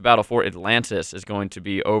course, the battle for Atlantis is going to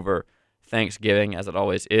be over Thanksgiving, as it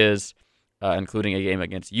always is, including a game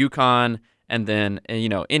against UConn. And then,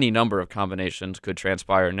 any number of combinations could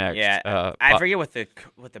transpire next. Yeah, I forget what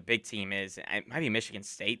the big team is. It might be Michigan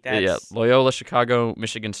State. Loyola, Chicago,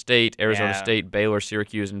 Michigan State, Arizona State, Baylor,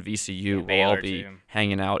 Syracuse, and VCU will all be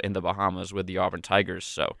hanging out in the Bahamas with the Auburn Tigers.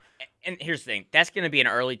 So, and here's the thing: that's going to be an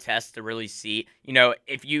early test to really see.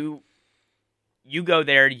 If you go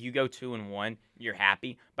there, you go 2-1, you're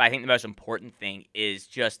happy. But I think the most important thing is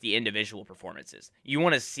just the individual performances. You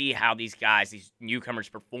want to see how these guys, these newcomers,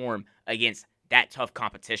 perform against that tough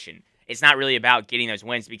competition. It's not really about getting those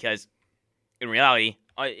wins because, in reality,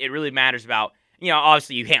 it really matters about,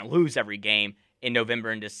 obviously you can't lose every game in November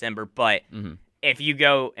and December, but if you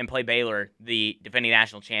go and play Baylor, the defending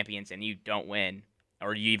national champions, and you don't win,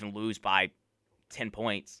 or you even lose by 10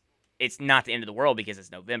 points, it's not the end of the world because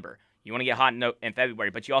it's November. You want to get hot in February,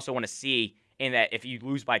 but you also want to see in that if you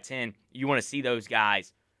lose by 10, you want to see those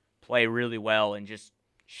guys play really well and just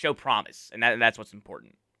show promise, and that's what's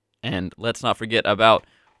important. And let's not forget about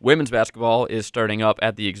women's basketball is starting up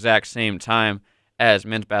at the exact same time as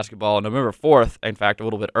men's basketball. November 4th, in fact, a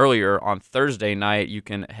little bit earlier, on Thursday night, you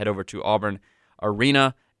can head over to Auburn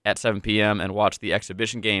Arena at 7 p.m. and watch the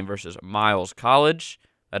exhibition game versus Miles College.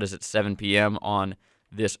 That is at 7 p.m. on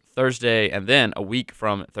this Thursday, and then a week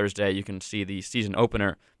from Thursday, you can see the season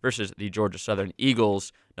opener versus the Georgia Southern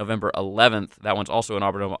Eagles, November 11th. That one's also in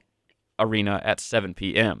Auburn Arena at 7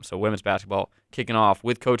 p.m. So women's basketball kicking off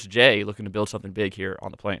with Coach Jay looking to build something big here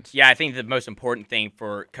on the Plains. Yeah, I think the most important thing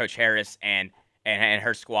for Coach Harris and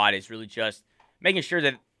her squad is really just making sure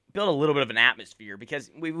that build a little bit of an atmosphere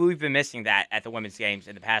because we've been missing that at the women's games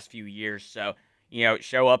in the past few years. So,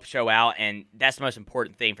 show up, show out, and that's the most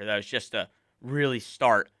important thing for those, just to really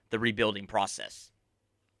start the rebuilding process.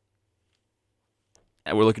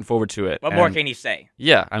 And we're looking forward to it. What more can you say?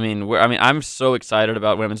 Yeah, I'm so excited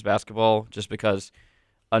about women's basketball just because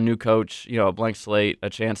a new coach, a blank slate, a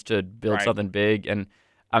chance to build something big. And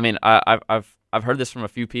I've heard this from a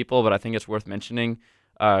few people, but I think it's worth mentioning.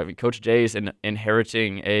 Coach Jay is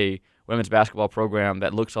inheriting a women's basketball program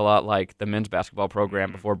that looks a lot like the men's basketball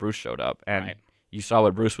program before Bruce showed up. And you saw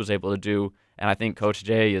what Bruce was able to do. And I think Coach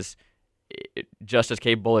Jay is just as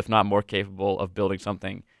capable, if not more capable, of building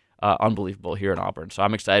something unbelievable here in Auburn. So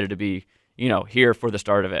I'm excited to be, here for the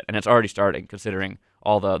start of it. And it's already starting, considering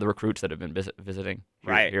all the recruits that have been visiting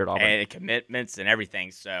here at Auburn. And commitments and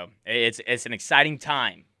everything. So it's an exciting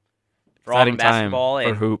time for Auburn basketball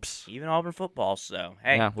and hoops. Even Auburn football. So,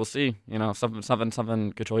 hey. Yeah, we'll see.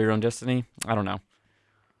 Something, control your own destiny. I don't know.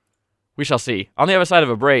 We shall see. On the other side of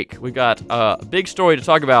a break, we've got a big story to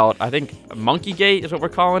talk about. I think Monkeygate is what we're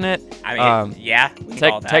calling it. I mean, yeah, we can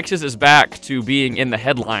call it that. Texas is back to being in the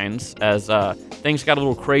headlines as things got a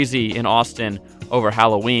little crazy in Austin over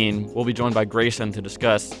Halloween. We'll be joined by Grayson to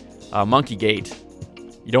discuss Monkeygate.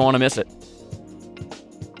 You don't want to miss it.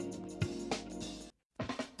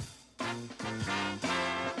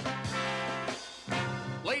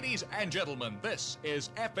 Ladies and gentlemen, this is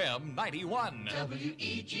FM 91.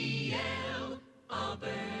 WEGL Auburn.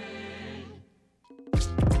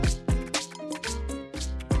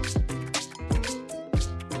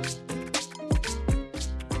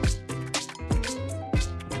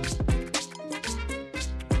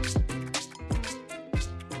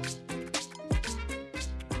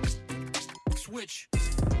 Switch.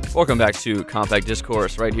 Welcome back to Compact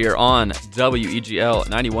Discourse right here on WEGL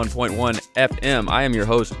 91.1 FM. I am your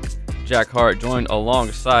host, Jack Hart, joined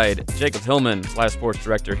alongside Jacob Hillman, live sports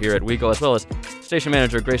director here at WEGL, as well as station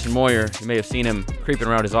manager Grayson Moyer. You may have seen him creeping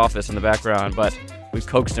around his office in the background, but we've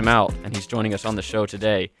coaxed him out, and he's joining us on the show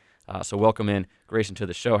today. So welcome in, Grayson, to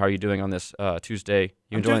the show. How are you doing on this Tuesday?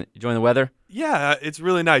 You enjoying the weather? Yeah, it's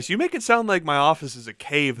really nice. You make it sound like my office is a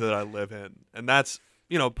cave that I live in, and that's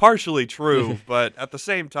partially true, but at the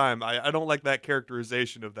same time, I don't like that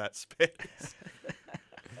characterization of that space.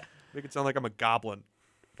 Make it sound like I'm a goblin.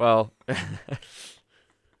 Well,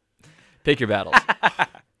 pick your battles.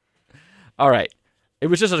 All right. It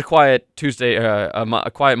was just a quiet Tuesday,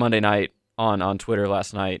 a quiet Monday night on Twitter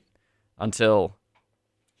last night until,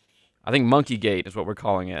 I think Monkeygate is what we're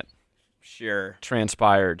calling it. Sure.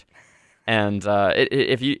 Transpired. And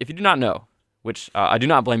if you do not know, which I do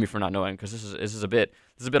not blame you for not knowing, because this is a bit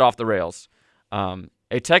off the rails.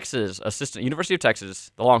 A Texas assistant, University of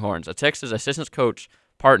Texas, the Longhorns, a Texas assistant coach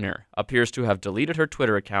partner appears to have deleted her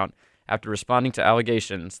Twitter account after responding to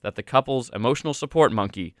allegations that the couple's emotional support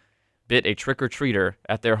monkey bit a trick-or-treater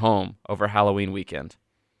at their home over Halloween weekend.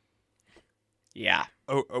 Yeah.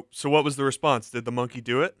 Oh, so what was the response? Did the monkey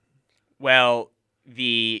do it? Well,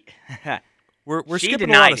 we're she skipping a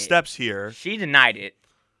denied lot of it. steps here. She denied it.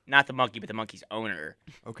 Not the monkey, but the monkey's owner.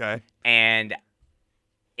 Okay. And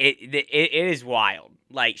it is wild.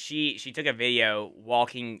 Like, she took a video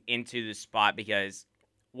walking into the spot because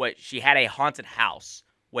she had a haunted house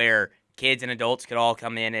where kids and adults could all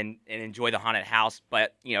come in and enjoy the haunted house.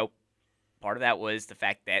 But, part of that was the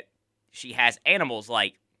fact that she has animals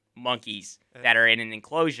like monkeys that are in an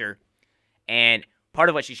enclosure. And part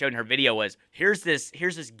of what she showed in her video was, here's this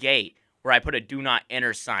gate where I put a do not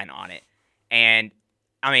enter sign on it. And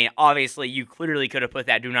I mean, obviously, you clearly could have put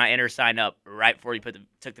that do not enter sign up right before you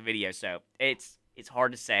took the video. So it's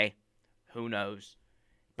hard to say. Who knows?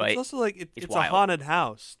 But it's also like it's a wild. haunted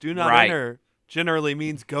house. Do not enter generally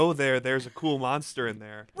means go there. There's a cool monster in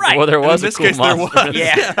there. Right. Well, there was in a this cool case, monster. There was.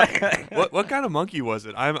 Yeah. What kind of monkey was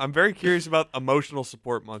it? I'm very curious about emotional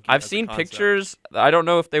support monkey. I've as a seen concept. pictures. I don't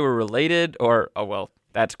know if they were related or,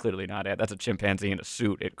 that's clearly not it. That's a chimpanzee in a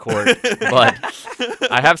suit at court. But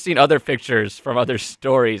I have seen other pictures from other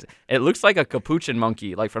stories. It looks like a capuchin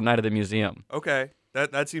monkey, like from Night at the Museum. Okay,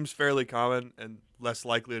 that seems fairly common and less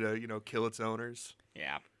likely to kill its owners.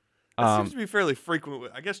 Yeah. That seems to be fairly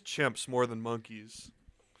frequent. I guess chimps more than monkeys.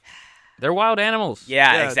 They're wild animals.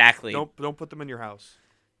 Yeah, exactly. Don't put them in your house.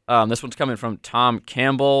 This one's coming from Tom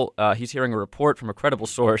Campbell. He's hearing a report from a credible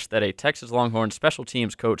source that a Texas Longhorns special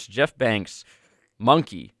teams coach, Jeff Banks'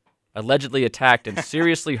 monkey, allegedly attacked and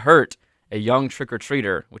seriously hurt a young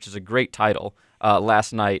trick-or-treater, which is a great title,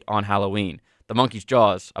 last night on Halloween. The monkey's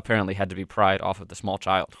jaws apparently had to be pried off of the small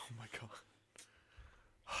child. Oh my god.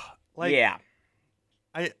 Yeah.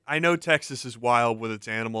 I know Texas is wild with its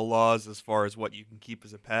animal laws as far as what you can keep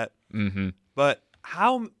as a pet. Mm-hmm. But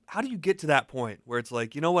how do you get to that point where it's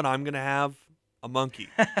like, you know what, I'm gonna have a monkey?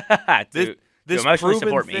 This emotionally proven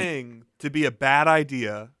support me. thing to be a bad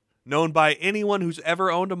idea, known by anyone who's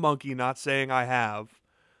ever owned a monkey, not saying I have,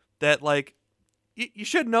 that like you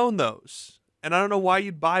shouldn't own those. And I don't know why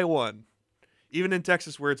you'd buy one. Even in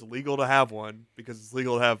Texas where it's legal to have one, because it's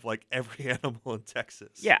legal to have like every animal in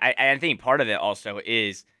Texas. Yeah, I think part of it also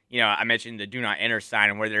is, I mentioned the do not enter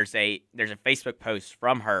sign, and where there's a Facebook post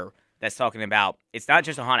from her that's talking about it's not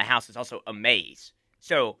just a haunted house, it's also a maze.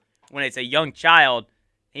 So when it's a young child,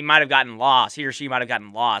 he might have gotten lost, he or she might have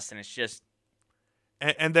gotten lost, and it's just...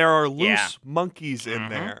 And there are loose monkeys in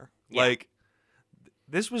there. Yeah. Like,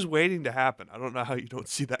 this was waiting to happen. I don't know how you don't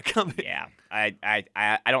see that coming. Yeah, I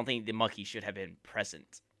don't think the monkey should have been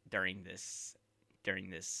present during this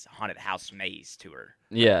haunted house maze tour.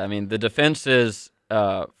 Yeah, I mean, the defense is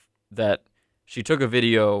that she took a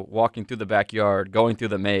video walking through the backyard, going through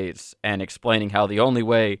the maze, and explaining how the only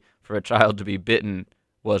way for a child to be bitten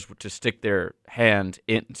was to stick their hand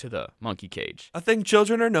into the monkey cage. A thing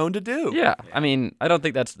children are known to do. Yeah, I mean, I don't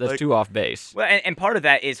think that's Like- too off base. Well, and part of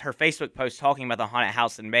that is her Facebook post talking about the haunted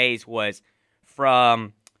house in Maze was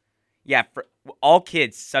from, for all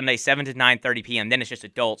kids Sunday 7 to 9:30 p.m. Then it's just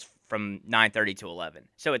adults from 9:30 to 11.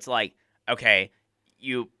 So it's like, okay,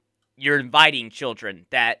 you're inviting children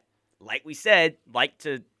that, like we said, like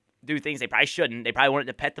to do things they probably shouldn't. They probably wanted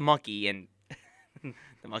to pet the monkey, and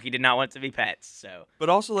the monkey did not want it to be pets. So But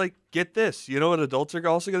also, like, get this. You know what adults are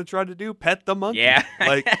also going to try to do? Pet the monkey. yeah,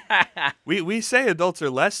 Like, we say adults are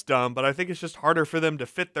less dumb, but I think it's just harder for them to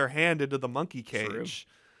fit their hand into the monkey cage.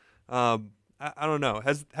 I don't know.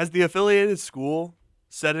 Has the affiliated school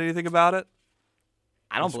said anything about it?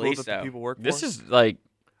 I don't The school believe that so. the people work This for? is like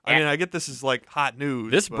I mean, I get this is like hot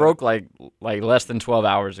news. this but- broke like less than 12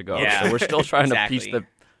 hours ago. Yeah. So we're still trying Exactly. to piece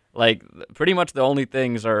pretty much the only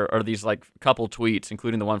things are these like couple tweets,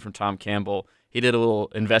 including the one from Tom Campbell. He did a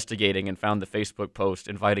little investigating and found the Facebook post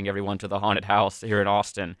inviting everyone to the haunted house here in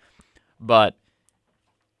Austin. But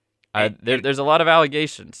there's a lot of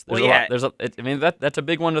allegations. There's Well, yeah. I mean that's a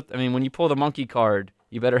big one. When you pull the monkey card,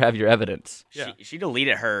 you better have your evidence. Yeah. She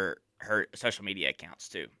deleted her social media accounts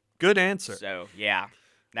too. Good answer. So yeah,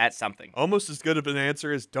 that's something. Almost as good of an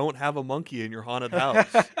answer as don't have a monkey in your haunted house.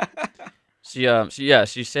 She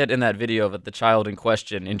said in that video that the child in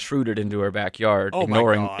question intruded into her backyard, Oh my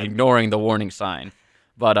God. ignoring the warning sign.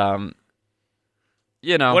 But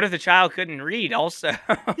What if the child couldn't read? Also,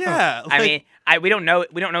 Yeah, I like- mean, we don't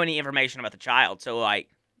know any information about the child. So like,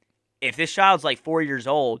 if this child's like 4 years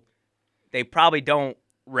old, they probably don't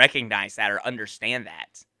recognize that or understand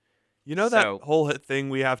that. You know that So- whole thing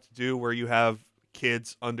we have to do where you have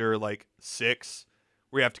kids under like 6,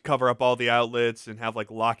 where you have to cover up all the outlets and have like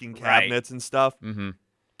locking Right. cabinets and stuff? mm-hmm.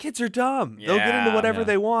 Kids are dumb. They'll get into Yeah. whatever Yeah.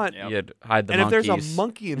 they want. Yep. You'd hide the And monkeys. if there's a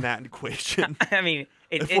monkey in that equation, I mean,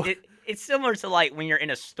 it's similar to like when you're in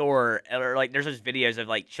a store or like there's those videos of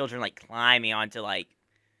like children like climbing onto like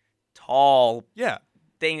tall yeah,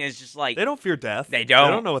 thing is just like they don't fear death. They don't.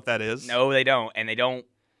 They don't know what that is. no, they don't, and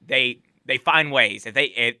they find ways if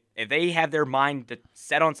they have their mind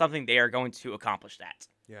set on something, they are going to accomplish that.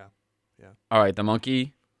 Yeah. All right, the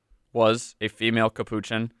monkey was a female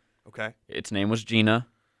capuchin. Okay. Its name was Gia,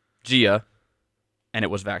 and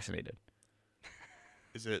it was vaccinated.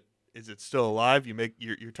 Is it still alive?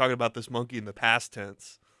 You're talking about this monkey in the past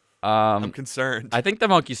tense. I'm concerned. I think the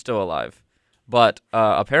monkey's still alive, but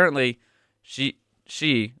apparently, she,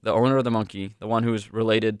 the owner of the monkey, the one who is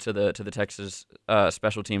related to the Texas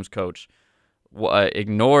special teams coach,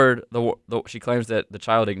 ignored she claims that the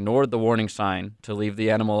child ignored the warning sign to leave the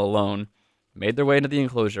animal alone, made their way into the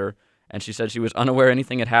enclosure, and she said she was unaware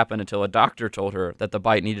anything had happened until a doctor told her that the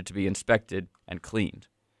bite needed to be inspected and cleaned.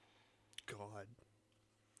 God.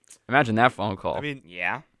 Imagine that phone call. I mean,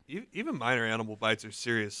 Yeah. even minor animal bites are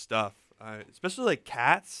serious stuff, especially like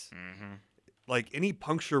cats. Mm-hmm. Like any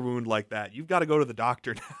puncture wound like that, you've got to go to the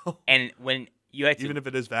doctor now, And when you have to even if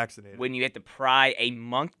it is vaccinated. when you have to pry a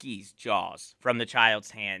monkey's jaws from the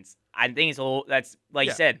child's hands, I think it's a little. That's like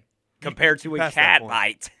Yeah. you said, compared to a passed that cat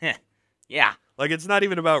point. bite. Yeah. Like it's not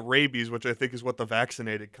even about rabies, which I think is what the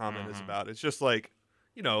vaccinated comment is Mhm. about. It's just like,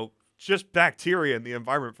 just bacteria in the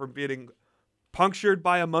environment from being punctured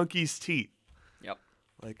by a monkey's teeth. Yep.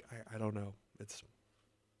 Like I don't know. It's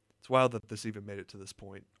wild that this even made it to this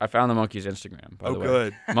point. I found the monkey's Instagram. By Oh, the way.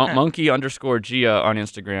 good. Monkey_Gia on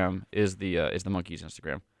Instagram is the monkey's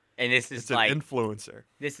Instagram. And this is It's an like influencer.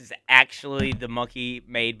 this is actually the monkey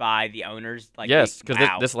made by the owners. Like Yes, because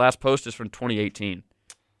wow. this last post is from 2018.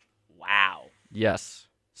 Wow. Yes,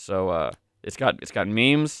 so it's got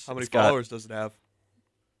memes. How many It's got, followers does it have?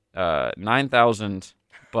 9,000.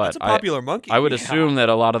 But That's a popular monkey. I would Yeah. assume that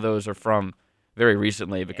a lot of those are from very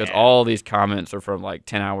recently because Yeah. all these comments are from like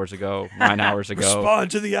 10 hours ago, 9 hours ago.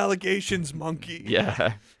 Respond to the allegations, monkey.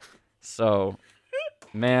 Yeah. So,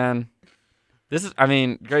 man,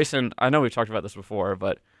 Grayson, I know we've talked about this before,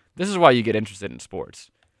 but this is why you get interested in sports.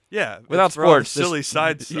 Yeah. Without it's for all the sports, this- silly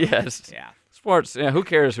side stuff. Yes. Yeah. Sports, who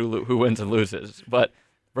cares who wins and loses? But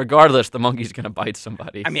regardless, the monkey's going to bite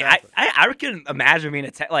somebody. I mean, Exactly. I couldn't imagine being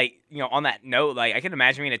on that note, like I can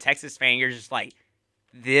imagine being a Texas fan. You're just like,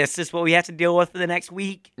 this is what we have to deal with for the next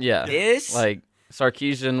week. Yeah. This Like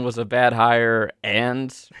Sarkisian was a bad hire,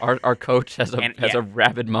 and our coach has a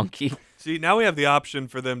rabid monkey. See, now we have the option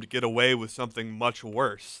for them to get away with something much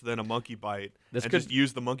worse than a monkey bite, This and could- just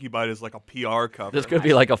use the monkey bite as like a PR cover. This could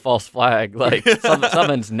be like a false flag. Like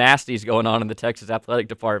something's nasty's going on in the Texas athletic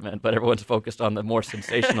department, but everyone's focused on the more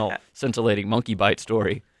sensational, scintillating monkey bite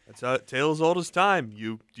story. That's a tale as old as time.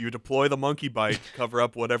 You deploy the monkey bite to cover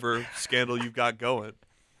up whatever scandal you've got going.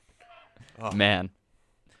 Oh. Man,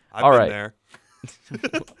 I've All been right. there.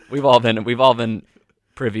 We've all been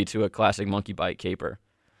privy to a classic Monkeybite caper.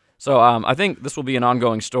 So I think this will be an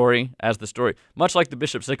ongoing story, as the story, much like the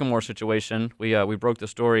Bishop Sycamore situation. We broke the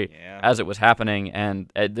story as it was happening,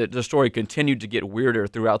 and the story continued to get weirder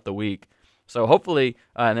throughout the week. So hopefully,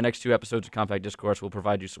 in the next 2 episodes of Compact Discourse, we'll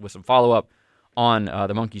provide you with some follow-up on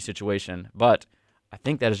the monkey situation. But I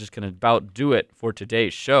think that is just going to about do it for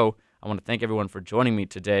today's show. I want to thank everyone for joining me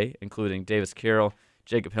today, including Davis Carroll,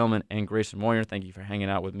 Jacob Hillman, and Grayson Moyer. Thank you for hanging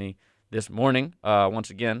out with me this morning.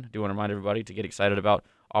 Once again, I do want to remind everybody to get excited about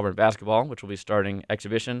Auburn basketball, which will be starting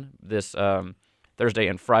exhibition this Thursday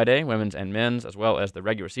and Friday, women's and men's, as well as the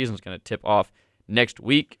regular season is going to tip off next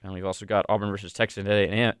week. And we've also got Auburn versus Texas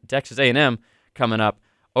A&M coming up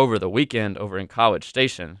over the weekend over in College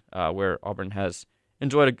Station, where Auburn has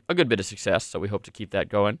enjoyed a good bit of success. So we hope to keep that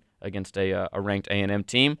going against a ranked A&M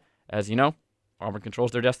team. As you know, Auburn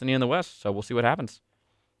controls their destiny in the West, so we'll see what happens.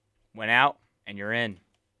 Went out, and you're in.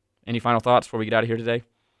 Any final thoughts before we get out of here today?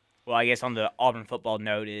 Well, I guess on the Auburn football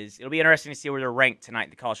note it'll be interesting to see where they're ranked tonight in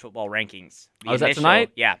the college football rankings. Is that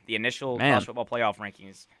tonight? Yeah, the initial college football playoff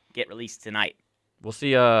rankings get released tonight. We'll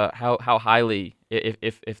see how highly,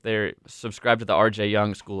 if they're subscribed to the R.J.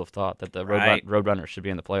 Young school of thought, that the Roadrunners should be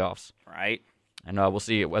in the playoffs. Right. And we'll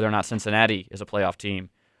see whether or not Cincinnati is a playoff team,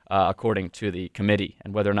 according to the committee,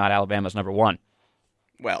 and whether or not Alabama's number 1.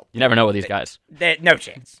 Well, you never know with these guys. No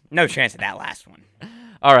chance. No chance of that last one.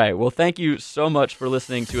 All right. Well, thank you so much for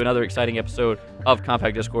listening to another exciting episode of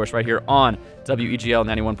Compact Discourse right here on WEGL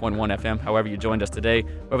 91.1 FM. However you joined us today,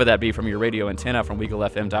 whether that be from your radio antenna from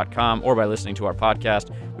WeagleFM.com or by listening to our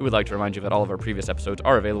podcast, we would like to remind you that all of our previous episodes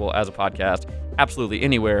are available as a podcast absolutely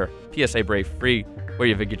anywhere, PSA Brave free, where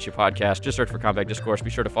you get your podcast. Just search for Compact Discourse.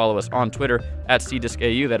 Be sure to follow us on Twitter at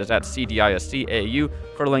CDiscAU, that is at CDISCAU,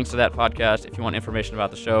 for links to that podcast if you want information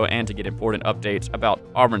about the show and to get important updates about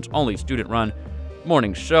Auburn's only student-run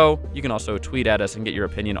morning show. You can also tweet at us and get your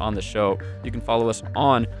opinion on the show. You can follow us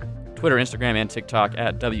on Twitter, Instagram, and TikTok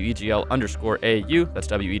at WEGL_AU. That's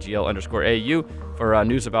WEGL_AU for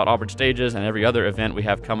news about Auburn Stages and every other event we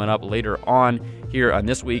have coming up later on here on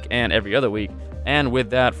this week and every other week. And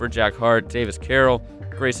with that, for Jack Hart, Davis Carroll,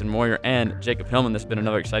 Grayson Moyer, and Jacob Hillman, this has been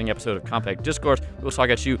another exciting episode of Compact Discourse. We'll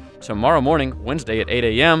talk at you tomorrow morning, Wednesday at 8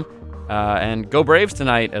 a.m., and go Braves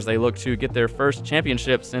tonight as they look to get their first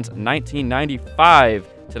championship since 1995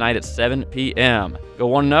 tonight at 7 p.m. Go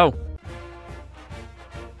 1-0.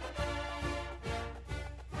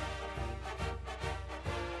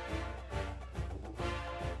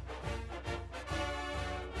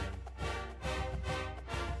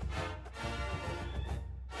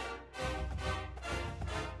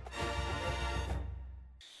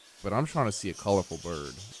 But I'm trying to see a colorful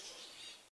bird.